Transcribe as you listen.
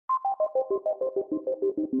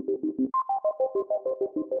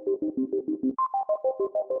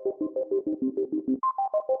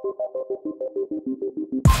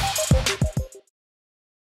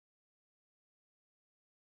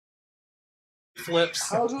Flips.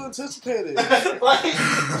 How would you anticipate it?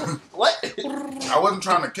 What? I wasn't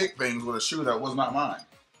trying to kick things with a shoe that was not mine.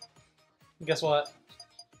 Guess what?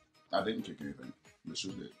 I didn't kick anything. The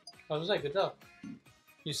shoe did. I was like, good job.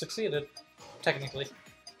 You succeeded, technically.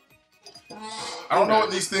 I don't know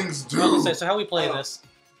what these things do. So how we play this?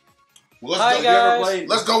 Well, Hi, guys.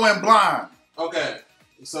 Let's go in blind. Okay.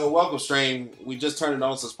 So welcome stream. We just turned it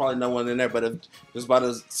on, so there's probably no one in there, but there's about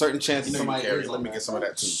a certain chance somebody carry. is. Let me get some of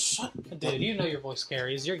that too. Dude, you know your voice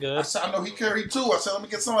carries. You're good. I know he carried too. I said, let me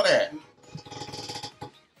get some of that.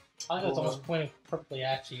 I think it's almost pointing perfectly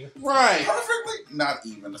at you. Right. Perfectly? Not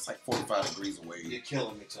even. It's like 45 degrees away. You're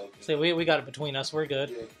killing me, Token. See, we got it between us. We're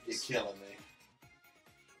good. You're killing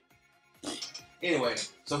me. Anyway,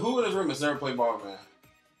 so who in this room has never played Bomberman?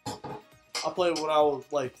 I played when I was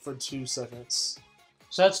like for 2 seconds.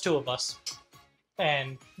 So that's 2 of us.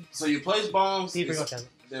 And So you play bombs. he pretty much has it.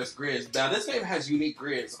 There's grids. Now this game has unique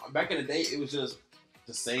grids. Back in the day, it was just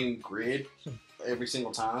the same grid every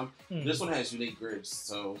single time. This one has unique grids,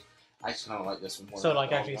 so I actually kind of like this one more. So it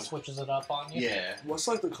like actually switches it up on you? Yeah. What's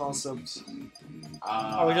like the concept?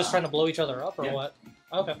 Are we just trying to blow each other up or yeah. what?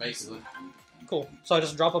 Okay. Basically. Cool. So I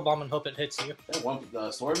just drop a bomb and hope it hits you. That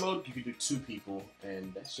the story mode, you can do 2 people,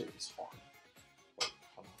 and that shit is hard. Wait,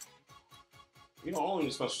 hold on. You don't only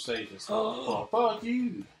the special stages. Oh, fuck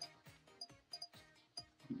you.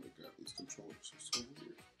 Oh my god, these controllers are so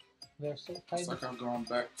weird. They're so It's tiny. like I've gone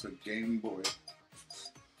back to Game Boy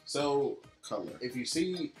So, Color. if you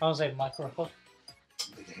see I was saying micro.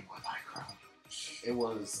 the Game Boy Micro, it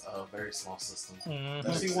was a very small system. Mm-hmm.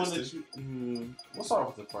 You see one that you... we'll start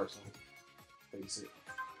with the first one. Basic.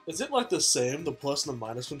 Is it like the same, the plus and the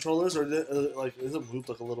minus controllers, or is it moved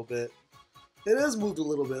like a little bit? It is moved a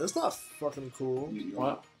little bit. It's not fucking cool.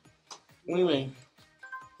 What? What do you mean?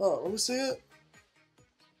 Oh, let me see it.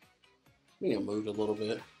 You moved a little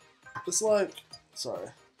bit. It's like, sorry,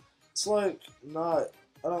 it's like not.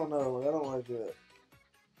 I don't know. Like I don't like it.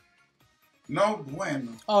 No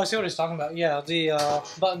bueno. Oh, I see what he's talking about. Yeah, the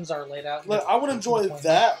buttons are laid out. Like I would enjoy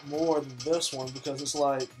that more than this one because it's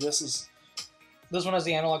like this one has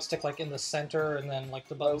the analog stick like in the center, and then like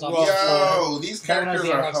the buttons on the Yo, side. these That one has characters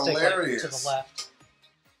the are analog stick hilarious. like, to the left.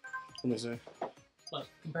 Let me see. But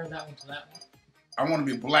compare that one to that one. I want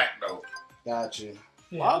to be black though. Gotcha.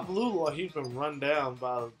 Yeah. Why blue like he's been run down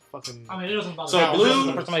by fucking. I mean, it doesn't bother So me. blue, This is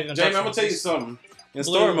the first time I've even Jamie, touched I'm gonna tell you this. something. In Blue.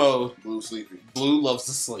 story mode, Blue sleepy. Blue loves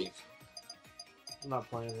to sleep. I'm not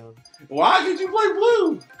playing him. Why did you play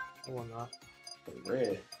Blue? I will not.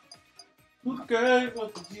 Red. Okay,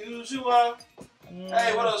 what the usual?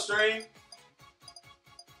 Hey, what up, stream?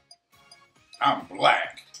 I'm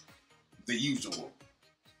black. The usual.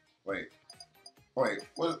 Wait.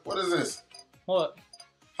 What is this? What?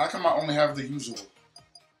 How come I only have the usual?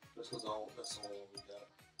 That's the one we got.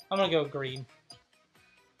 I'm gonna go green.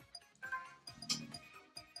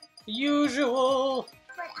 Usual.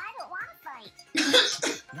 But I don't want to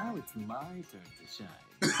fight. Now it's my turn to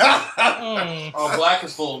shine. Oh, Black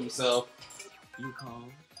is full of himself. You call?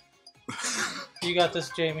 You got this,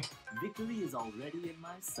 Jamie. Victory is already in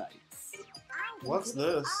my sights. What's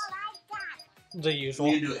this? The usual.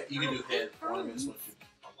 You can do head ornaments once you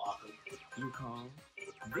unlock them. You call?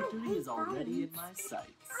 Victory is already in my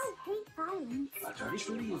sights. I hate violence.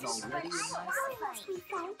 Victory is already in my I must be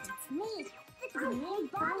found. It's me. I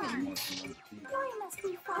hate violence. I must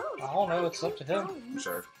be found. I don't know. It's up to him.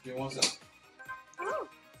 Sure. Give me one second. Oh,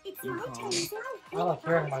 it's my turn. I like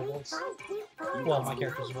hearing my voice. Well, my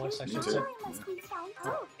character's voice, I should say. I must be found.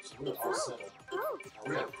 Oh, So we're all set.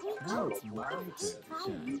 Now it's my turn to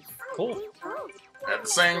shine. Cool. At the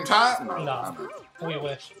same time? No, we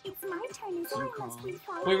wish. It's my turn. I must be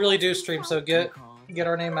found. We really do stream, so You get call?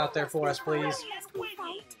 our name out there for us, please. I must be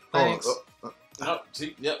found. Thanks. Oh,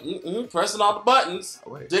 see, yep, pressing all the buttons,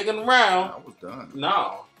 Wait. digging around. I was done.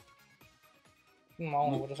 No. I don't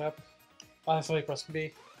know what just happened. I think somebody pressed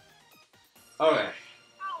B. Okay.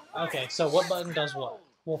 Okay, so what button does what?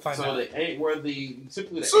 We'll find So out. the A, where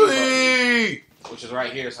typically the A See! button, which is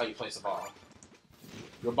right here, is how you place a bomb.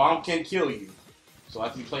 Your bomb can kill you, so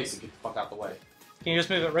after you place it, get the fuck out the way. Can you just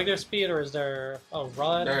move at regular speed, or is there a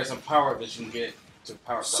run? There is some power that you can get to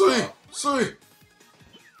power See! stuff up. See!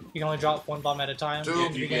 You can only drop one bomb at a time.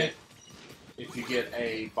 Dude, If you get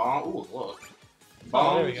a bomb, ooh, look.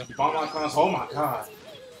 Oh, there we go. Bomb icons, oh my god.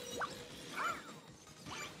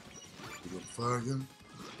 Fire.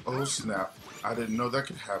 Oh snap. I didn't know that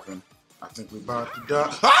could happen. I think we're about to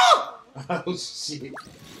die. Ah! Oh shit.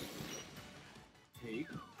 Take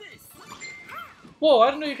this. Whoa, I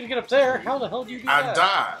didn't know you could get up there. How the hell do you do I that?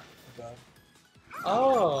 died.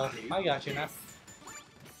 Oh, I got you now.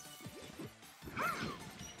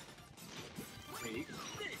 Take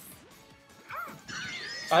this.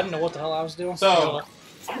 I didn't know what the hell I was doing. So,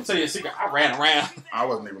 I'm gonna tell you a secret. I ran around. I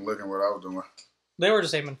wasn't even looking what I was doing. They were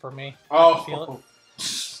just aiming for me. I could feel it. Oh.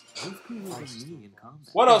 Those people with me in combat.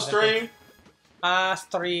 What else, stream?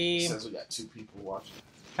 Stream. Since we got 2 people watching.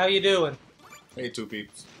 How you doing? Hey, 2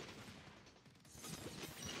 peeps.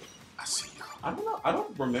 I see y'all. I don't know. I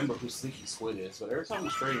don't remember who Sneaky Squid is, but every time we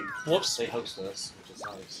stream, Whoops. they host us, which is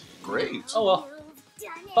nice. Great. Oh well.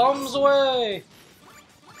 You've done it. Bombs away!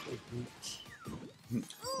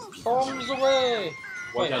 Bombs away!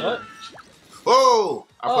 Wait, what? Whoa!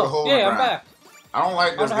 I put a hole in the yeah, I'm ground. back. I don't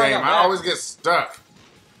like I don't this know how I game. got I back. always get stuck.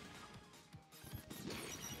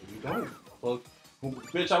 You don't. Fuck.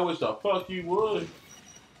 Bitch, I wish the fuck you would.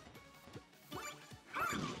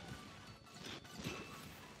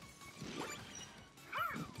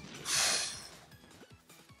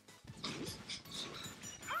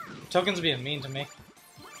 Token's being mean to me.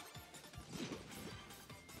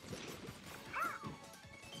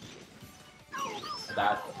 I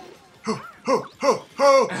died. Oh, oh, oh,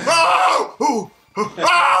 oh, oh, oh,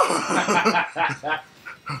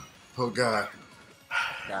 oh, God.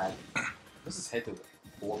 God. This is head to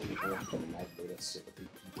 4 people. I can imagine that shit with people.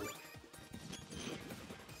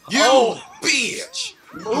 You Oh. bitch!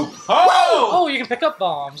 Oh, you can pick up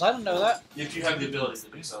bombs. I didn't know that. If you have the ability to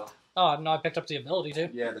do so. Oh, no, I picked up the ability to.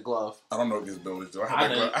 Yeah, the glove. I don't know what these abilities do. I I had that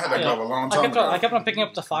didn't. glove, I had that Yeah. glove a long time I ago. kept on picking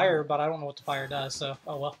up the fire, but I don't know what the fire does, so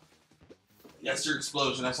oh well. That's your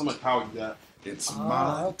explosion. That's how much power you got. It's Oh,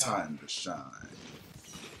 my okay. time to shine.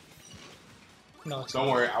 No, it's Don't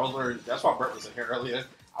worry, I was learning. That's why Brett was in here earlier.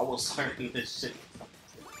 I was learning this shit.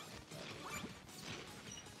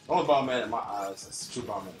 The only bomb man in my eyes. That's the true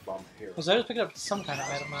bomb man. Bomb man here. Was I just picking up some kind of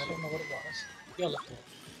item? I don't know what it was. Yo, look.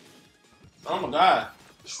 Oh my god.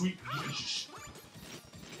 Sweet Jesus.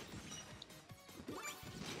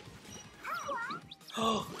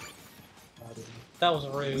 That was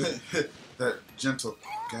rude. That gentle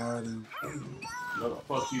guiding. No, the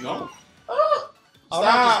fuck you don't. I don't know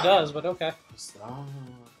what this does, but okay. Stop.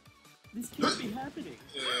 This can't be happening.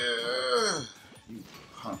 Yeah. You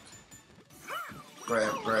punk.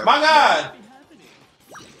 Grab. My god! Can't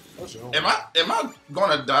be happening. Am I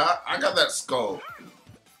gonna die? I got that skull.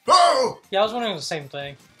 Oh! Yeah, I was wondering the same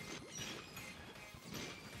thing.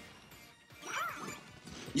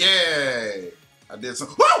 Yay! I did some.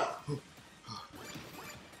 Woo!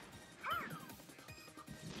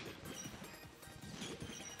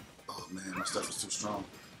 Oh man, my stuff is too strong.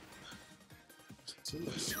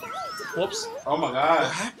 Whoops. Oh my What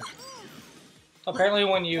god. happened? Apparently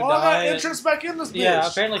when you Oh, I got die... entrance back in this bitch. Yeah,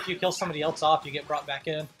 apparently if you kill somebody else off, you get brought back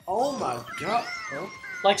in. Oh my god. Oh.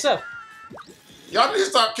 Like so. Y'all need to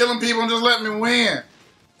stop killing people and just let me win.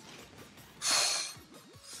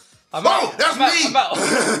 I'm Oh, out. that's I'm out. me! I'm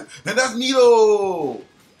out. And that's Nito!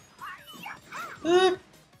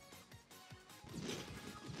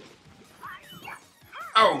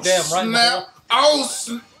 Oh, Damn, right in the snap!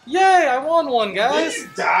 Oh, Yay, I won one, Did guys! you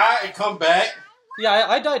die and come back? Yeah,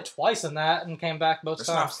 I died twice in that and came back both That's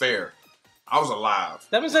not times. fair. I was alive.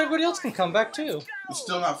 That means everybody else can come back too. It's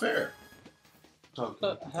still not fair.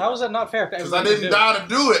 How is that not fair? Because I didn't die to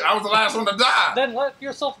do it. I was the last one to die. Then let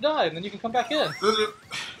yourself die, and then you can come back in.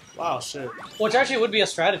 Wow, shit. Which actually would be a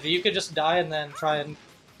strategy. You could just die and then try and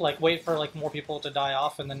like wait for like more people to die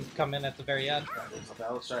off, and then come in at the very end. It's a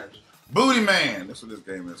valid strategy. Booty man. That's what this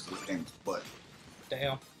game is. This game is butt.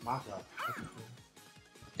 Damn, My god. I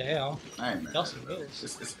damn. ain't mad. Y'all at some it, though.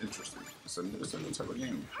 haters. It's interesting. It's a new type of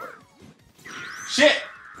game to play. Shit!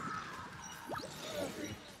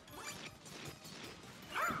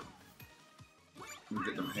 Let me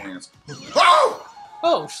get them hands. Oh!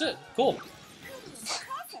 Oh shit, cool.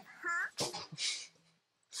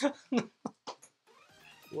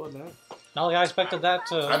 What, man? Not like I expected that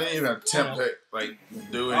to. I didn't even attempt to like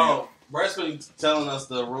do it. Oh, Brett's been telling us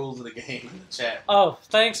the rules of the game in the chat. Oh,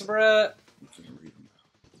 thanks, Brett. You can't read them.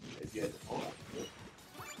 If you had to pull up.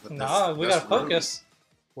 But Nah, we that's gotta rude. focus.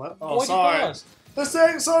 What? Oh, Why'd you sorry. pause? This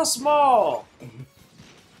thing's so small.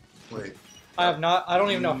 Wait. I have not. I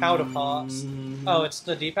don't even know how to pause. Oh, it's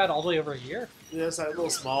the D-pad all the way over here. Yeah, it's that little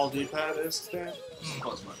small D-pad is thing.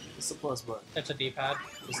 Plus button. It's a plus button. It's a D-pad.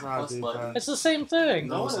 It's not Plus a button. D-pad. It's the same thing.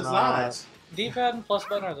 No, it's it's not. not. D-pad and plus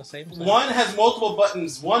button are the same thing. One has multiple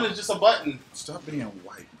buttons. One is just a button. Stop being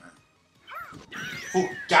white, man. Ooh,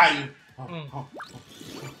 got you. Oh, Mm. oh, oh.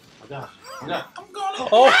 My god. My god. I'm gonna.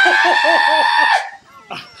 Oh!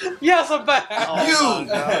 Yes, I'm back. Oh, You!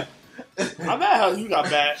 my God. I'm mad how you got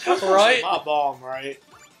back. That's Right? my bomb, right?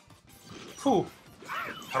 Whew.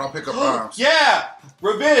 How do I pick up bombs? Yeah!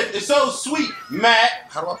 Revenge is so sweet, Matt!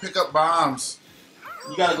 How do I pick up bombs?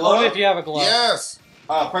 You got a glove? Only if you have a glove. Yes!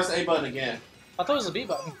 Press the A button again. I thought it was the B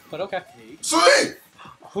button, but okay. Sweet!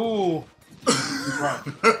 Ooh.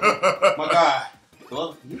 My God.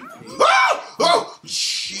 Glove? Oh! Oh!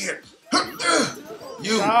 Shit!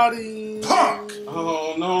 You Got him. punk!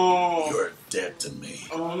 Oh no. You're dead to me.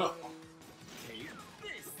 Oh no.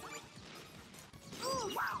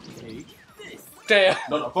 Damn.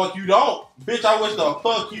 No, the fuck you don't. Bitch, I wish the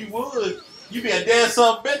fuck you would. You be a dead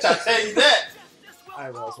son of a bitch, I tell you that. I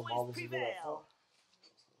realized what marbles you did that for.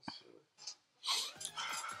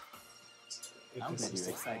 I'm bet you're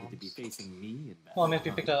excited to be facing me in battle. Well, I mean, if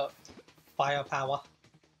you picked up firepower.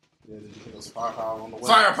 Yeah, did you put some firepower on the way?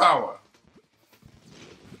 Firepower!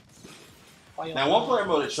 Now, one player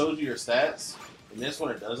mode, it shows you your stats. And this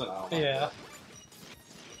one, it doesn't. I don't know. Yeah.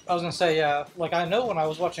 I was gonna say, yeah, like I know when I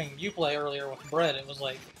was watching you play earlier with Brett, it was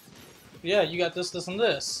like, yeah, you got this, this, and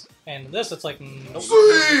this. And this, it's like, nope.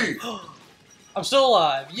 Sweet! I'm still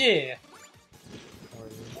alive, yeah.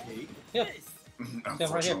 Yep.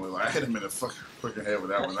 Unfortunately, I hit him in the fucking head with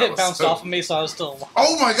that one. That It was bounced so- off of me, so I was still alive.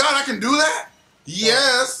 Oh my god, I can do that?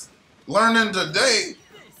 Yes! Learning today.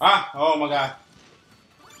 Ah, oh my God.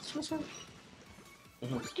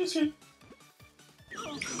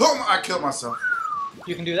 Oh my, I killed myself.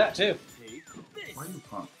 You can do that too. Why you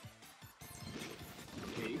punk?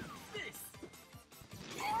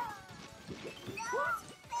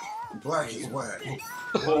 Black is whack.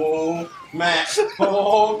 Oh, Matt.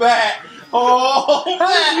 Oh, Matt. Oh, How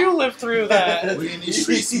did Matt. you live through that? We in these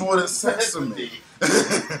streets more than sesame.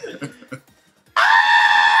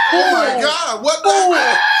 Oh my god, what the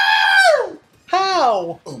heck?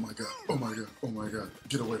 How? Oh my god, oh my god, oh my god.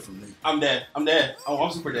 Get away from me. I'm dead. I'm dead. Oh,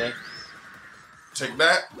 I'm super dead. Take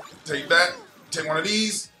that, take one of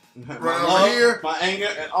these. My Run over love, here. My anger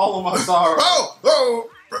and all of my sorrow. Oh, oh.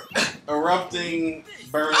 Erupting,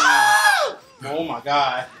 burning. Ah! Oh my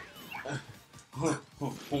God. Oh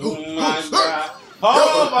my God.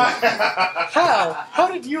 Oh my God. How? How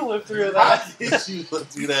did you live through How that? did you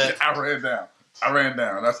do that? I ran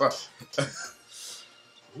down. That's why.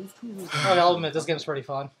 I'll admit, this game's pretty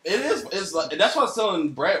fun. It is. It's like that's why I was telling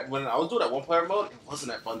Brett when I was doing that one player mode. It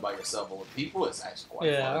wasn't that fun by yourself, but with people, it's actually quite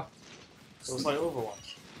Yeah. fun. So it's like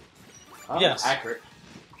Overwatch. Yes. Accurate.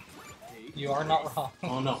 You are not wrong.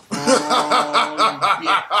 Oh no. Oh,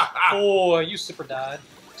 yeah. Oh, you super died.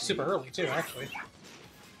 Super early, too, actually.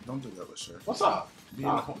 Don't do that with shit. What's up?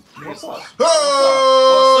 What's up?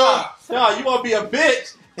 Oh! What's up? No, you want to be a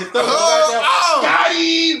bitch and throw it Oh!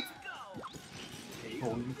 right now.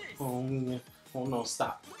 Got him! Oh no,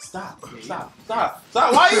 stop. Stop. Stop. Stop.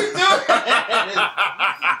 Stop. Why are you doing that?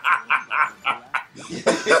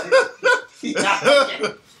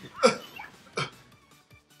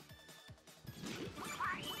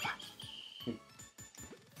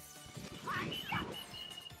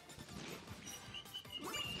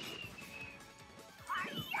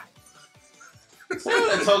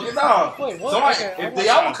 Token, no. Wait, what? Somebody, Okay, if I'm they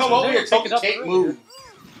not- all come over here, Take it Token up can't earlier. move.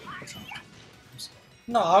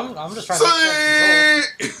 No, I'm just trying to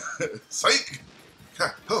get control. Psych!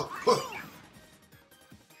 Oh, oh.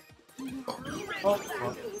 Oh,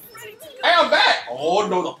 Hey, I'm back! Oh,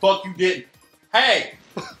 no, the fuck you didn't. Hey!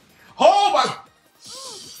 Oh, my...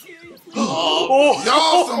 Oh,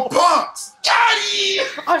 Y'all some punks! Got him!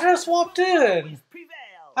 I should have swapped in.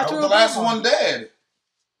 I That threw was a the last bomb. one dead.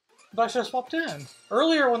 But I should have swapped in.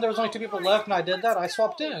 Earlier, when there was only 2 people left and I did that, I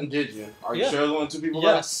swapped in. Did you? Are you Yeah. sure there's only 2 people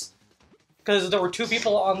left? Yes. Because there were 2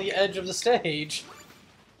 people on the edge of the stage.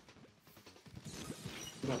 You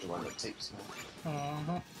don't have to run the tapes,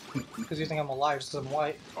 man. Because you think I'm alive just because I'm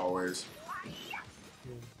white. Always.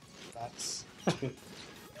 That's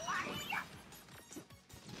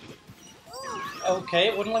Okay,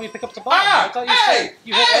 it wouldn't let me pick up the bomb. Ah! I thought you Hey! said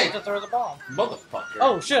you hit Hey! A to throw the bomb. Motherfucker.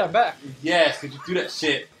 Oh shit, I'm back. Yes, could you do that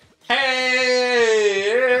shit? Hey!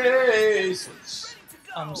 Switch.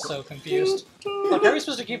 I'm so confused. Like, how are you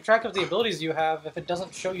supposed to keep track of the abilities you have if it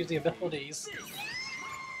doesn't show you the abilities?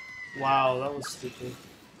 wow, that was stupid.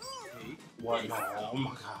 What? No, oh my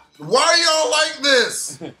god. Why y'all like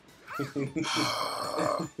this?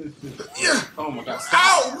 Yeah. Oh my god.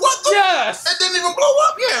 Ow! What the? Yes! It didn't even blow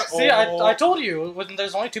up yet. See, I told you, when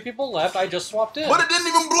there's only 2 people left, I just swapped in. But it didn't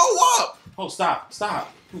even blow up. Oh, stop.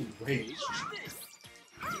 Stop. Ooh, rage.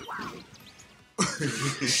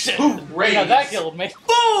 Ooh, rage. Yeah, that killed me.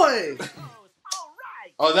 Boy!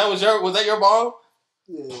 Oh, was that your ball?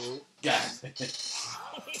 Yeah. God.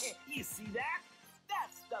 You see that?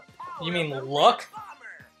 That's the You mean luck?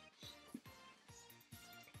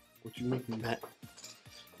 What you mean, Matt?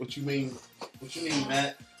 What you mean,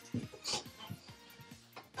 Matt?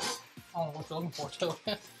 I don't know what you're looking for, too.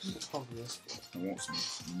 Oh, this. I want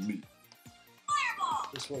some meat.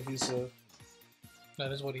 That's what he said.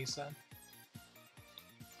 That is what he said.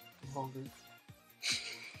 I'm hungry.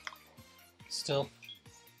 Still.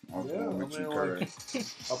 I was Yeah, gonna I make some mean, curry. like,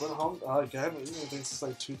 I've been hungry. I haven't eaten anything since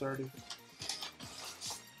like 2:30.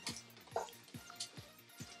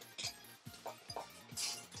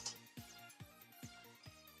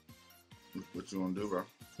 What you gonna do, bro?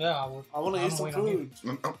 Yeah, I want to I'm eat some waiting on you.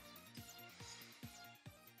 food.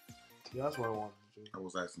 Yeah, that's what I wanted to do. I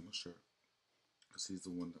was asking what shirt. Because he's the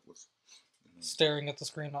one that was. Staring at the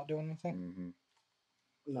screen, not doing anything.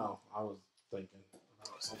 Mm-hmm. No, I was thinking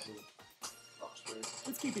about something.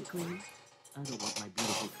 Let's keep it clean. I don't want my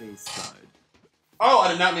beautiful face scarred. Oh, I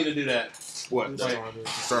did not mean to do that. What? That's Wait. what I did.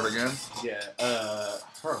 Start again? Yeah, I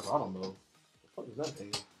don't know. What the fuck is that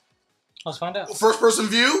thing? Let's find out. First person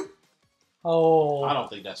view? Oh, I don't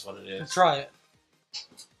think that's what it is. try it.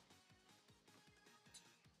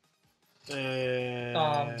 And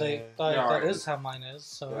That is how mine is.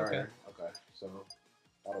 So Yeah, okay. right. Okay, so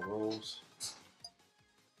all the rules.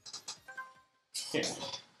 Yeah.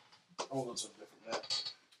 I'll go to a different map.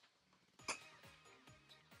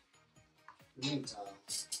 In the meantime,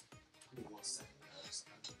 give me 1 second, guys.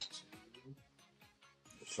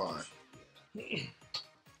 Fine.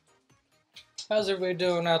 How's everybody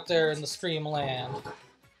doing out there in the stream land?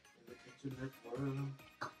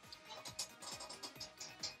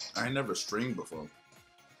 I ain't never streamed before.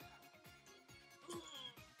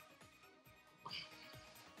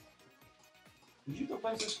 Did you go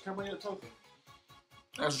PlayStation Camera token?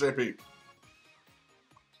 That's JP.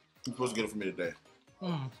 He's supposed to get it for me today.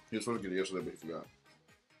 Hmm. He was supposed to get it yesterday, but he forgot.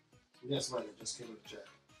 Yes, right. It just came in the chat.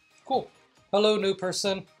 Cool. Hello, new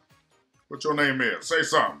person. What your name is? Say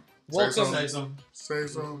something. Welcome. Say Say something. Say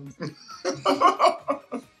something. Say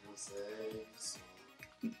something.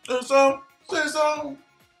 Say something. Say something.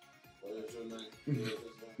 What is your name? What is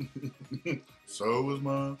his name? So was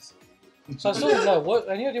mine. So I still don't know. What?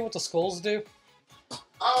 Any idea what the skulls do?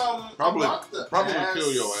 Probably probably to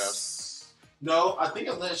kill your ass. No, I think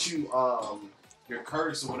it lets you your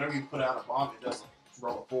courage. So whenever you put out a bomb, it doesn't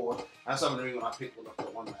roll forward. That's something when I picked one up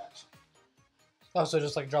for one match. Oh, so it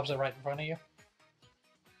just like drops it right in front of you?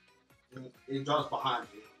 It drops behind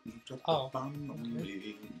you. Oh.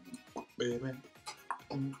 Baby.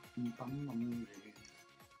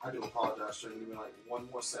 I do apologize, sir. Give me like 1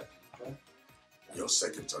 more second, okay? Your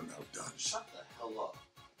seconds are now done. Shut the hell up.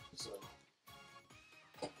 So.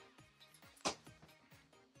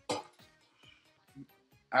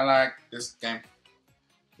 I like this game.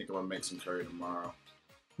 I think I'm gonna make some curry tomorrow.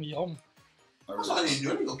 Yum. That's what I need to do.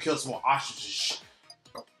 I need to go kill some more ostriches.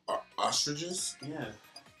 Ostriches? Yeah.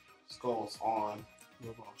 Skulls on.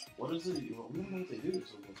 What is it? We don't know what they do.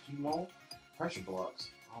 So keep them on. Pressure blocks.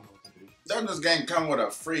 I don't know what they do. Doesn't this game come with a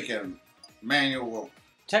freaking manual?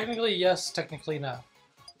 Technically, yes. Technically, no.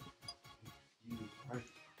 Right.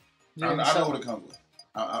 You I didn't know sell- what it comes with.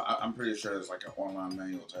 I'm pretty sure it's like an online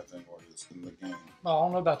manual type thing, or it's in the game. Oh, I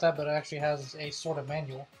don't know about that, but it actually has a sort of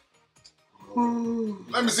manual.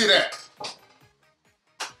 Let me see that.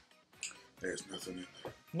 There's nothing in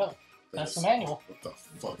there. No, that's the manual. What the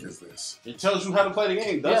fuck is this? It tells you how to play the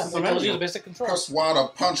game. Yeah, That's it the tells you manual. the basic controls. Press Y to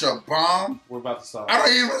punch a bomb? We're about to stop. I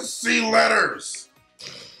don't even see letters.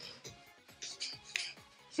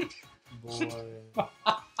 Boy.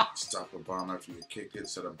 Stop a bomb after you kick it,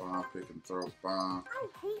 set a bomb, pick and throw a bomb. I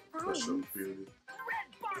hate Push your bombs. beauty.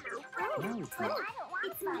 No, it's not.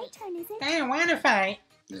 It's my turn, is it? I don't want to fight.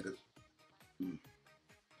 Yeah, it-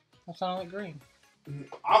 That sounded like green.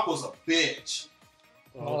 Aqua's a bitch.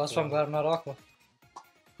 Well, that's why I'm glad I'm not Aqua.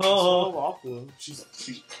 Oh, awkward. She's a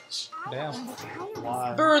bitch. Damn.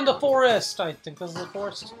 Why? Burn the forest! I think this is the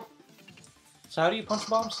forest. So how do you punch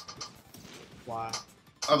bombs? Why?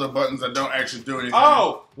 Other buttons that don't actually do anything.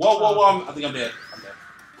 Oh! Whoa. I think I'm dead. I'm dead.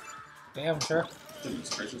 Damn, sure.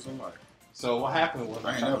 Goodness gracious alive. So what happened was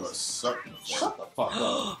I ain't never sucked before. Shut the fuck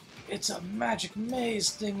up. It's a magic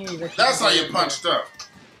maze thingy. That That's how you can- punch stuff.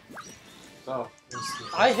 So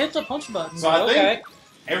I hit the punch button. So I but think- okay.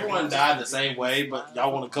 everyone died the same way, but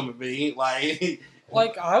y'all want to come at me like.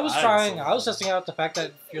 Like I was I trying, see. I was testing out the fact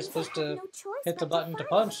that you're supposed to No choice hit the but button to fight.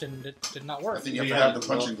 punch, and it did not I work. think you have to have the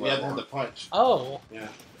punching You have glove to have on. the punch. Oh, Yeah.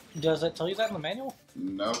 does it tell you that in the manual?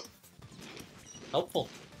 Nope.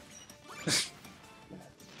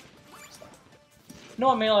 No,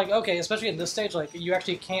 I mean, like, okay, especially in this stage, like, you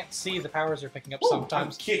actually can't see the powers you're picking up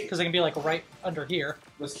sometimes. Because they can be, like, right under here.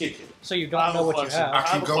 Let's kick it. So you don't know what you have. I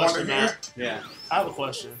can go under here? Yeah. I have a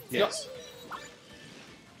question. Yes.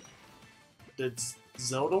 Did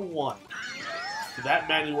Zelda 1, did that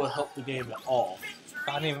manual help the game at all?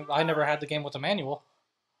 I never had the game with a manual.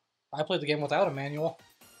 I played the game without a manual.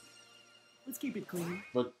 Let's keep it clean.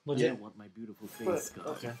 But I yeah. don't want my beautiful face scarred.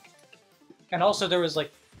 Okay. And also there was,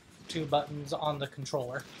 like, 2 buttons on the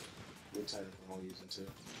controller. Which I'm only using 2.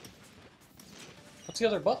 What's the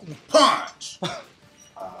other button? Punch! Yeah,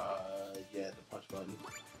 the punch button.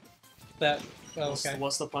 That, oh, okay.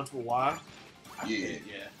 What's the punch for Y? Yeah.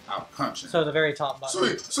 Yeah. I'll punch him. So the very top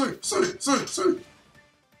button. Sweet.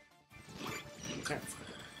 Okay.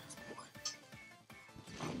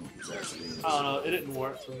 Actually, I don't know, it didn't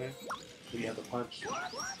work for me. Do you have the punch?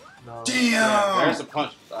 No. damn! Yeah, there's a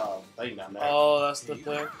punch thing down there. Oh, that's the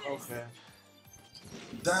thing? Okay.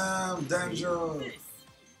 Damn, danger!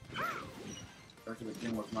 Back in the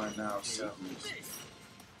game with mine now, 7s.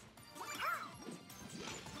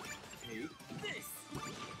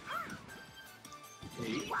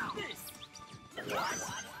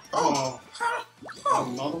 Oh!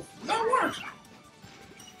 Oh, that worked!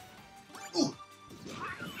 Ooh.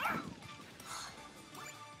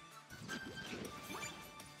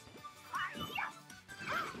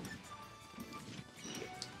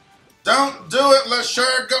 Don't do it,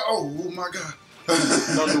 Llessur, go! Oh my god.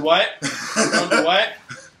 Don't do what? Don't do what?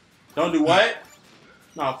 Don't do what?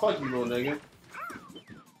 Nah, fuck you, little nigga.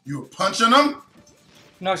 You were punching him?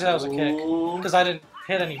 No, actually that was a kick. Ooh. Because I didn't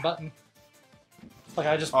hit any button. Like,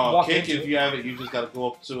 I just Oh, walked kick into it. If you have it, you just gotta go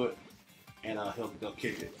up to it, and he'll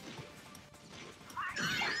kick it.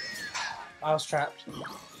 I was trapped.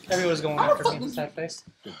 Everyone was going after me, that face.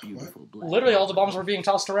 The beautiful black. Literally all the bombs were being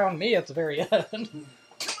tossed around me at the very end.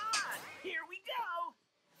 Here we go.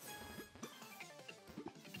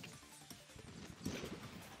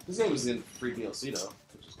 This game was in free DLC though,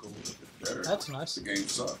 which is cool. Better. That's nice. The game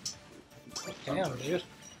sucked. Damn, dude.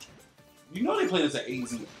 You know they play this at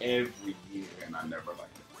AZ every year. And I never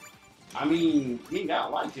liked it. I mean, you ain't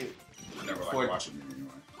gotta like it I never liked For- watching it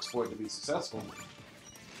anyway. for it to be successful.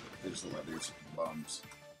 They just look like these bums.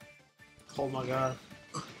 Oh my god.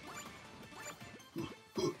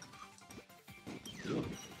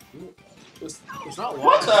 It's not Y.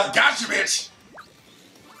 What the? Gotcha, bitch!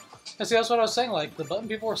 And see, that's what I was saying, like, the button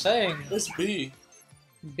people were saying, It's B.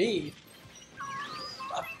 B.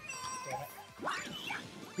 Ah,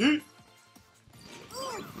 damn it.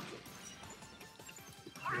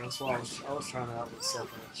 Yeah, that's why I was trying it out with 7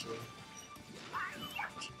 actually.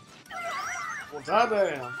 Well,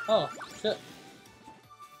 goddamn. Oh, shit.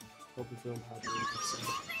 Hope you feel happy with this.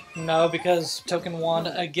 No, because Token won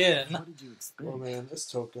again. What did you expect? Oh man, it's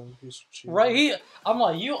Token. He's cheating. Right? I'm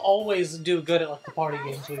like, you always do good at like the party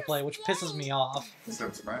games we play, which pisses me off.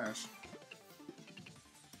 Except Smash.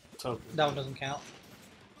 Token. That one doesn't count.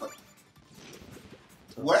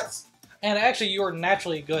 What? And actually, you are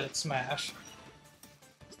naturally good at Smash.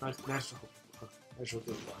 It's nice, natural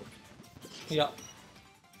good luck. Yup.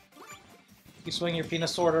 You swing your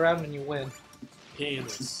penis sword around and you win.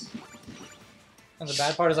 Penis. And the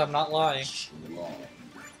bad part is I'm not lying. Long.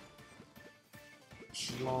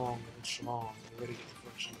 Schlong and schlong. You ready to get the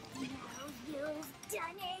first schlong. Now you've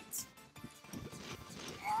done it.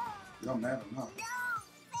 You're mad enough.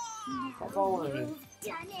 Now following you've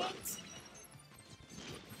done it.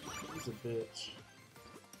 He's a bitch.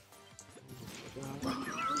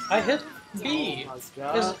 I hit B. Oh my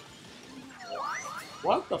god.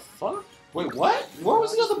 What the fuck? Wait, what? Where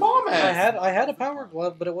was the other bomb at? I had a power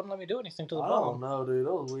glove, but it wouldn't let me do anything to the I don't bomb. know, dude.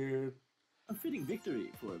 That was weird. A fitting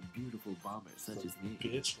victory for a beautiful bomber such as me.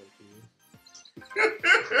 Bitch like you.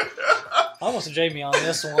 I almost Jamie on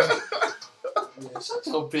this one. Yeah, shut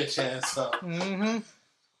your bitch ass up. Mm-hmm.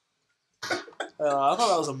 I thought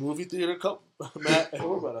that was a movie theater cup. Matt,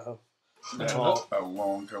 we're about to have. A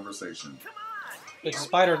long conversation. It's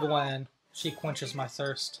Spider-Gwen. She quenches my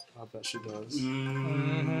thirst. I bet she does.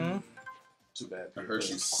 Mm-hmm. Too bad. I heard she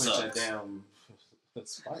quench that sucks. damn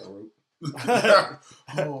that's spider root.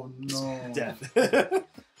 Oh no. Dead.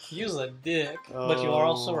 Use a dick, but you are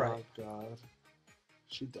also right. Oh my god.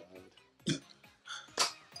 She died.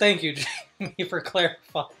 Thank you, Jamie, for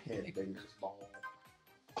clarifying. Headbanger's ball.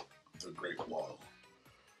 It's a great wall.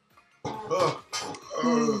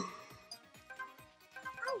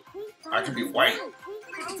 I can be white.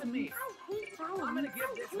 To me. I hate bowling. I'm gonna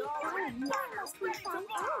give this all right. That must be fun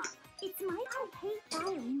too. It's my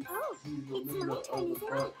turn. I hate bowling. Oh, it's my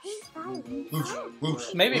turn. Is it? I hate bowling. Oh. Whoosh.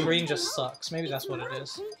 Maybe Green just sucks. Maybe that's what it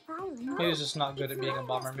is. I hate bowling. Maybe he's just not good at being a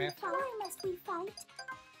bomber man. Why must we fight?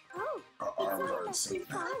 must we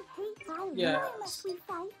fight? I hate violence. Yes. Why must we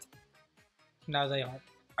fight? No, they aren't.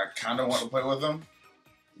 I kind of want to play with them.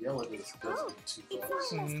 Yellow is doesn't too It's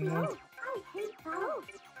fast. why must we fight? I hate violence.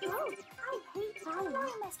 I hate violence.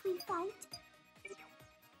 Why must we fight?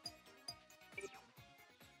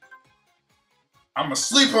 I'm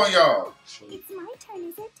asleep on y'all. It's my turn,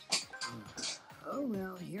 is it? Oh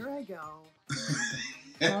well, here I go.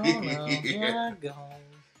 Oh no, here I go.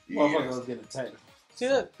 Motherfucker Yes. was getting attacked. See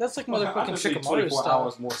that? That's like I motherfucking just need Shikamaru 24 style.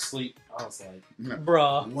 hours more sleep. I was like,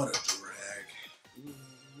 Bruh, What a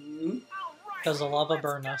drag. does the lava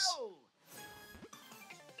burn us?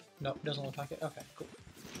 Nope, doesn't look like it. Okay, cool.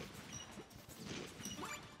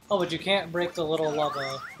 Oh, but you can't break the little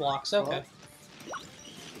lava blocks. Okay.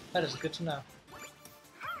 That is good to know.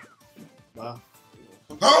 Wow.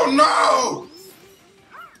 Oh no!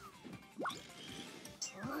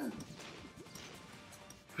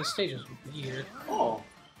 This stage is weird. oh.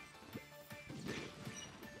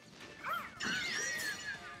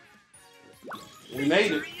 We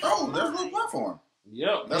made it. Oh, there's no platform.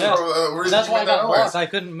 Yep. That's, Yeah. reason That's you why I made that got noise. blocked. I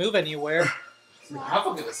couldn't move anywhere. I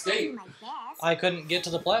fucking escaped. I guess. I couldn't get to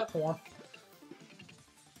the platform.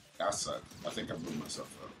 I suck. I think I blew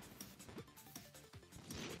myself up.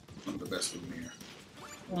 I'm the best with me.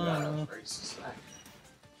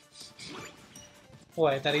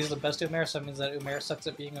 Wait, that he's the best Umair, so that means that Umair sucks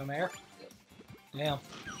at being Umair? Damn.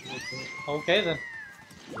 Okay then.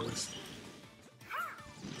 I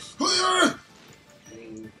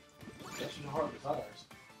mean, that's your heart desires.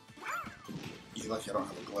 You lucky I don't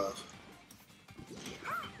have a glove.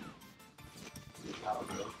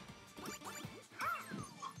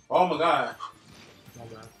 Oh my god.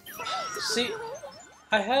 See,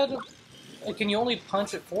 I had... Can you only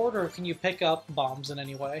punch it forward, or can you pick up bombs in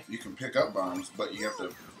any way? You can pick up bombs, but you have to,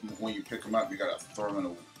 when you pick them up, you gotta throw them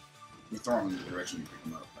in you throw them in the direction you pick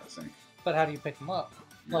them up, I think. But how do you pick them up?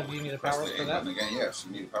 Like, do you need a Press power the up for A that? button again, yes,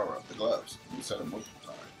 you need to power up the gloves. You set them multiple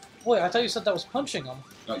times. Wait, I thought you said that was punching them.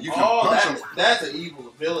 No, you can Oh, punch them. that's an evil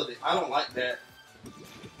ability. I don't like that.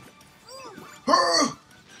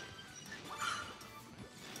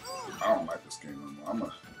 I don't like this game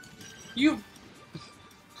anymore. You've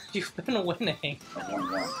been winning. I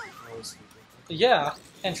won one. Yeah,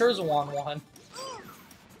 and sure's won.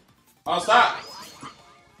 Oh, stop!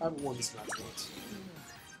 I haven't won this match once.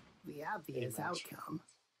 The obvious outcome.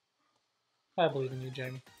 I believe in you,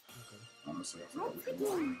 Jamie. Honestly, I forgot we had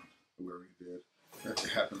whoever he did. It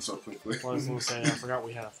happened so quickly. Well, I was gonna say, I forgot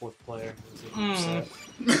we had a fourth player. Mm.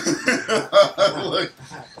 Look,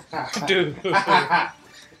 Dude,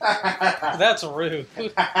 that's rude.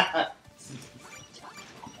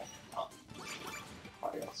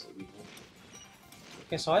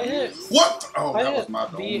 Okay, so I hit. what? Oh, I that was hit my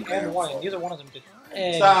B own damn and Y. fault. Neither one of them did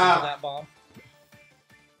anything to Stop. that bomb.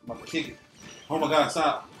 I'm gonna kick it. Oh my god,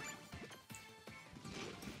 stop.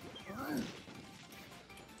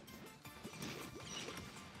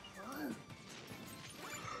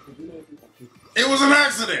 It was an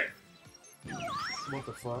accident. What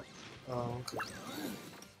the fuck? Oh, okay.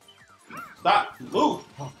 Stop. Move.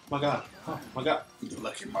 Oh my god. Oh my god. You're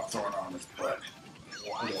lucky my throwing arm is butt.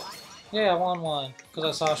 Yeah, I won one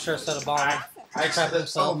because I saw Sure set a bomb. I Trapped Oh,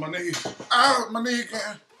 himself. my knee. Ow, my knee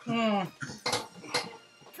again. Hmm.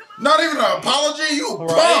 Not even an apology, you Right.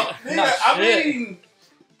 bum. Nigga, Not I shit. mean,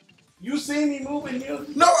 you see me moving here?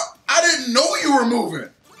 No, I didn't know you were moving.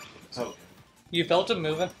 So, You felt him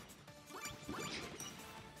moving.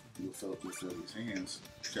 You feel these hands.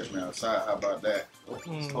 Catch me outside. How about that?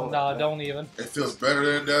 Nah, don't even. It feels better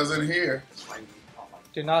than it does in here.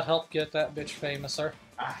 Do not help get that bitch famous, sir.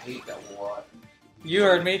 I hate that war. You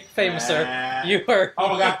heard me, famous, sir. You heard. Oh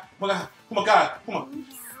my god. Oh my god. Oh my god. Oh my,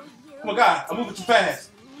 oh my god. I'm moving too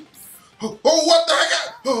fast. Oh, what the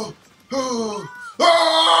heck? Oh, oh,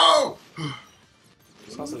 oh!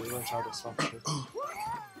 Sounds like you're gonna try to stop it.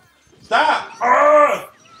 Stop. Arrgh!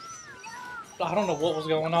 I don't know what was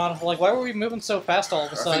going on. Like, why were we moving so fast all of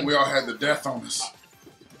a I think sudden? we all had the death on us.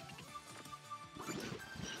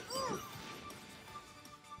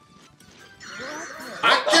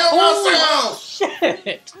 I killed myself!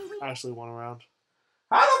 Shit! I actually won a round.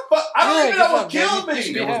 How the fuck? I don't Yeah, even know good what job, killed Jamie.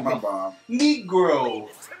 me. Be It was my happy. bomb. Negro.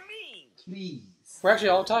 Please. We're actually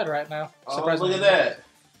all tied right now. Oh, Surprisingly. look at that.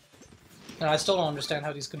 And I still don't understand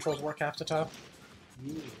how these controls work half the time.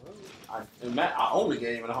 I own the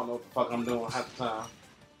game and I don't know what the fuck I'm doing half the time.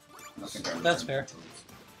 I think I That's returned fair.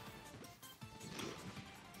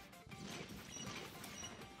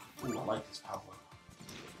 Ooh, I like this power.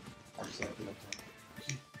 I just like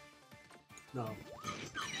it. No.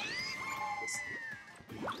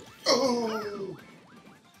 Oh!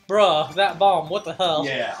 Bruh, that bomb, what the hell?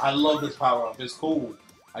 Yeah, I love this power up. It's cool.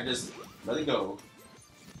 I just let it go.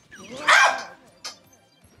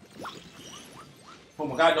 Oh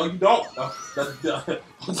my god, no you don't! I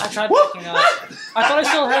tried picking up. I thought I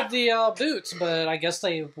still had the boots, but I guess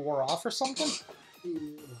they wore off or something?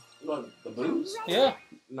 What, the boots? Yeah.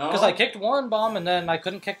 No. Because I kicked one bomb and then I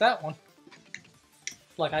couldn't kick that one.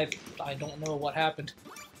 Like, I don't know what happened.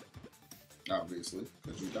 Obviously,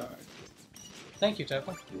 because you died. Thank you,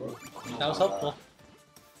 Token. You're welcome. That was helpful.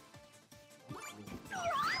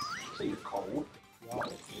 So you're cold.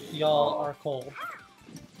 Y'all are cold.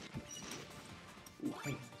 Ooh,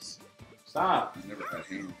 hands. Stop. I never had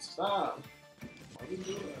hands. Stop. Why you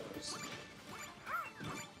doing this?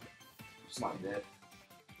 It's not dead.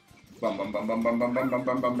 Bum bum bum bum bum bum bum bum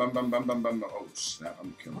bum bum bum bum bum bum bum. Oh snap!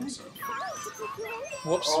 I'm killing myself.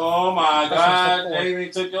 Whoops. Oh my That's god, what's Amy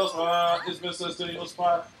took your spot. It's Mr. Studio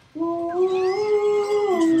spot. How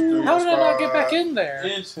did I not get back in there?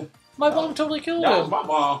 It's, My bomb totally killed that was him. my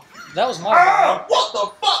bomb. That was my Ah, bomb. what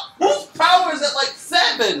the fuck? Whose power is at like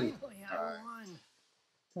 7?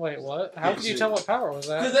 Wait, what? How could you tell what power was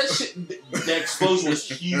Cause that? that shit, the explosion was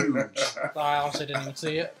huge. I honestly didn't even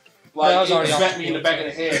see it. Like, That was it already smacked off me the in the back of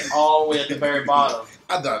the field. head all the way at the very bottom.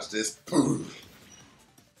 I dodged this. Boom.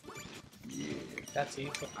 Yeah, That's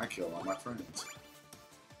evil. I kill all my friends.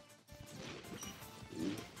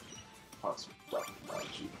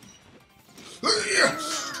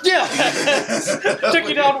 Yes! Took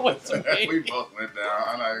you down with me. We both went down.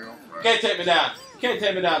 I'm not even gonna front. Can't take me down. Can't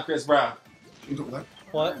take me down, Chris Brown. You know what?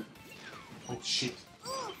 What? Oh shit.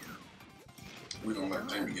 We're gonna let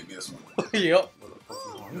Jamie get this one. Yep. What the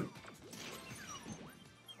fuck you want?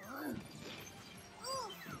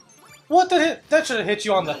 What did hit? That should have hit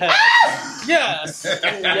you on the head. Yes!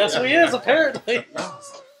 Yes, we is, apparently.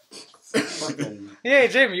 Fucking. Hey,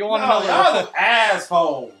 Jamie, you want to No, know y'all what? the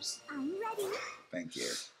assholes. I'm ready. Thank you.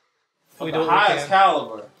 We Of do the what we highest can.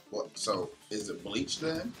 caliber. What? So is it bleach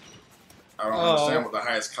then? I don't Oh. understand what the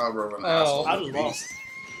highest caliber of an Oh. asshole I would lost.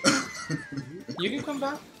 be. You can come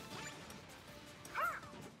back.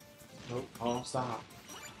 Nope. Oh, stop.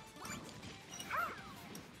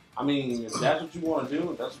 I mean, if that's what you want to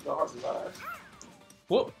do, if that's what your heart desires.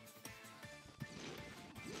 Whoop.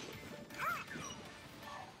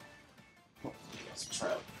 That's a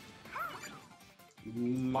trap.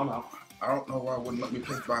 I'm out. I don't know why it wouldn't let me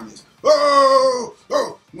place bombs. Oh!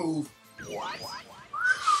 Oh! Move.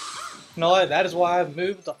 No, that is why I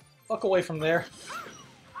moved the fuck away from there.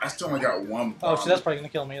 I still only got one Oh, bomb. shit, that's probably gonna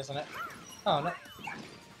kill me, isn't it? Oh, no.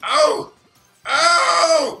 Oh!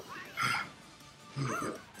 Oh!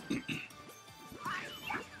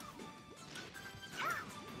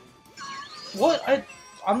 What?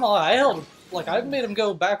 I'm not. I held. Like, I made him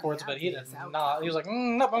go backwards, but he did not. He was like,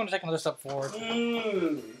 nope, I'm gonna take another step forward.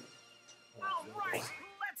 Mm.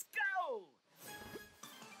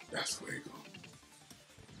 That's where you go.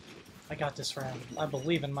 I got this round. I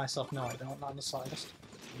believe in myself. No, I don't. Not in the slightest.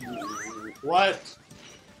 What?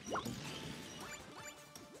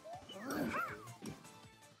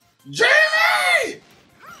 Jamie!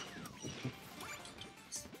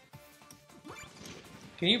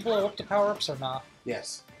 Can you blow up the power-ups or not?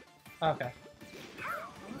 Yes. Okay.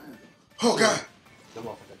 Oh god! The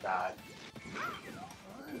motherfucker died.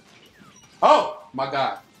 Oh my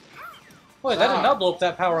god. Wait, that did Stop. not blow up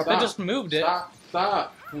that power-up. It Stop. just moved it. Stop.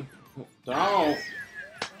 Stop. Don't.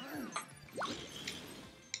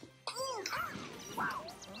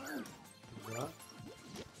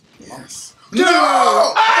 Yes. No!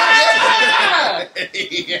 Ah!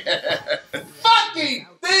 Yeah. Fucking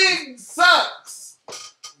thing sucks!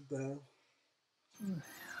 Damn.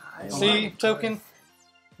 See, Token?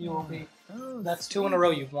 You will be. That's 2 in a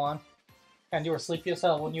row you've won. And you were sleepy as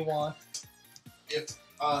hell when you won.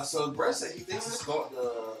 So Brett said he thinks the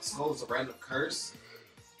skull is a random curse.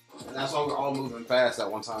 And that's why we're all moving fast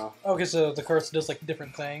at one time. Okay, so the curse does, like,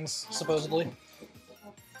 different things, supposedly.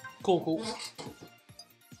 Cool, cool.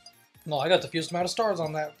 No, I got the fewest amount of stars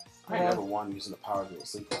on that. I ain't never won using the power to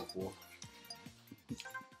sleep before.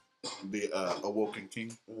 The Awoken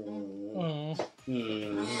King. Mm.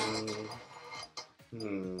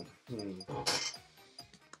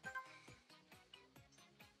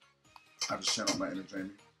 I just channeled my inner Jamie.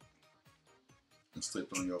 And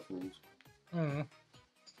slipped on your fools. Mm.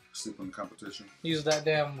 Sleep on the competition. Use that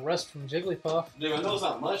damn rest from Jigglypuff. Dude, I know it's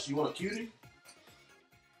not much. You want a cutie?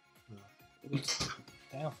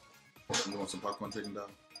 Damn. You want some popcorn taken down?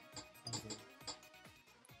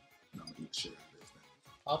 No, I'm gonna eat shit out of this thing.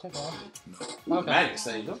 I'll take one. Ooh, Okay. Magic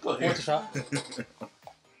saying, let's go here. What's a shot?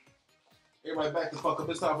 Everybody back the fuck up.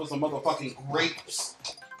 It's time for some motherfucking grapes.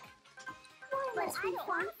 Let's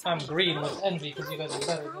I'm green with envy because you guys are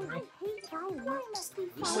better than me.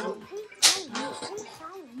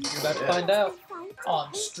 You're about to find out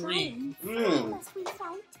on stream. Mm.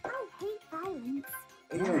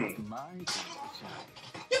 My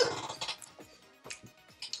child.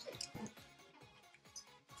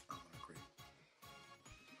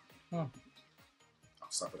 I'll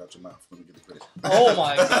slap it out your mouth. Let me get the credit. Oh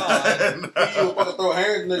my god. You fucking throw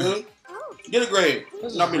hands, nigga. Get a grade.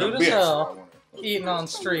 This is Not being a rude as bitch. hell. Eating on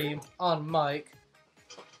stream, on mic.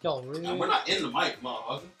 Y'all rude. We're not in the mic,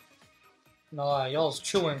 motherfucker. No, y'all's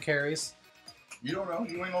chewing carries. You don't know.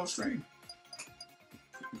 You ain't on the stream.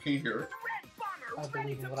 You can't hear it. I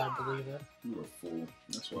believe in what I believe in. You a fool.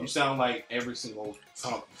 That's why. You sound like every single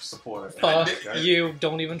Trump supporter. Fuck you,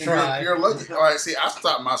 don't even try. You're lucky. All right, see, I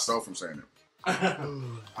stopped myself from saying it.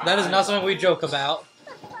 That is not something we joke about.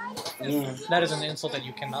 Mm. That is an insult that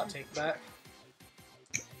you cannot take back.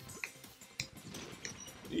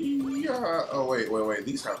 Yeah. Oh wait.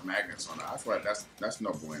 These have magnets on it. I feel like that's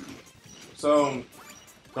no bueno. So,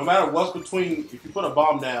 no matter what's between, if you put a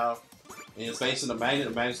bomb down and it's facing the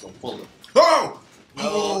magnet's gonna pull it. Oh!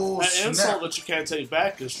 No, an snap. insult that you can't take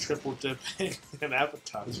back is triple dipping an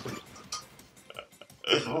appetizer.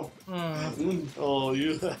 Oh. Mm. Oh,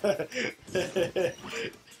 you.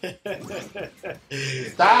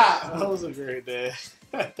 Stop! That was a great day.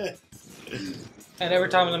 And every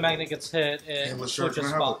time the magnet gets hit, it Hey, Llessur, switches can I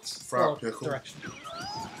have a spots. fried Or pickle? direction.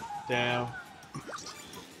 Damn.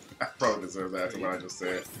 I probably deserve that after what I just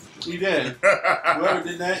said. You did. Whoever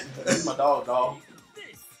did that, that's my dog.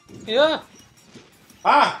 Yeah.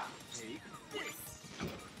 Ah!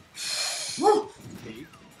 Woo!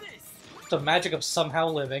 The magic of somehow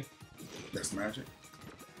living. That's magic.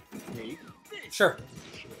 Sure.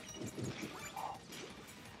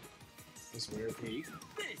 That's weird.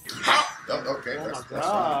 Oh, okay, Oh that's my fine.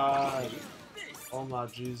 god. Oh my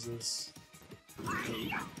Jesus. Oh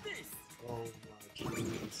my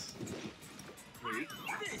Jesus.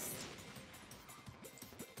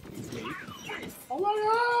 Oh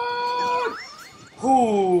my god!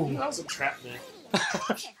 Ooh, that was a trap, man.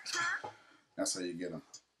 That's how you get them.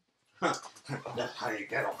 That's how you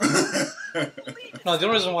get them. No, the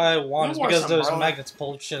only reason why I won You is wore because some those Merlin. magnets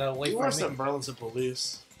pulled shit away You from were me. some Burlington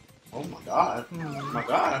police. Oh my god. Mm. My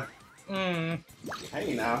god. Mm.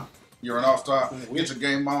 Hey now. You're an off-stop. Get your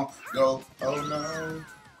game on. Go. Oh no.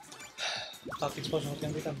 Thought the explosion was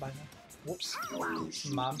gonna be done by now. Whoops. Oh,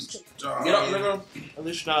 shoot. Mom's. Get up, nigga. At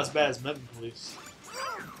least you're not as bad as Memphis police.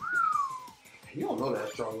 You don't know that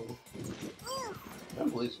struggle. Them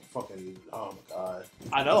police are fucking. Oh my god.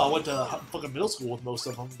 I know, I went to fucking middle school with most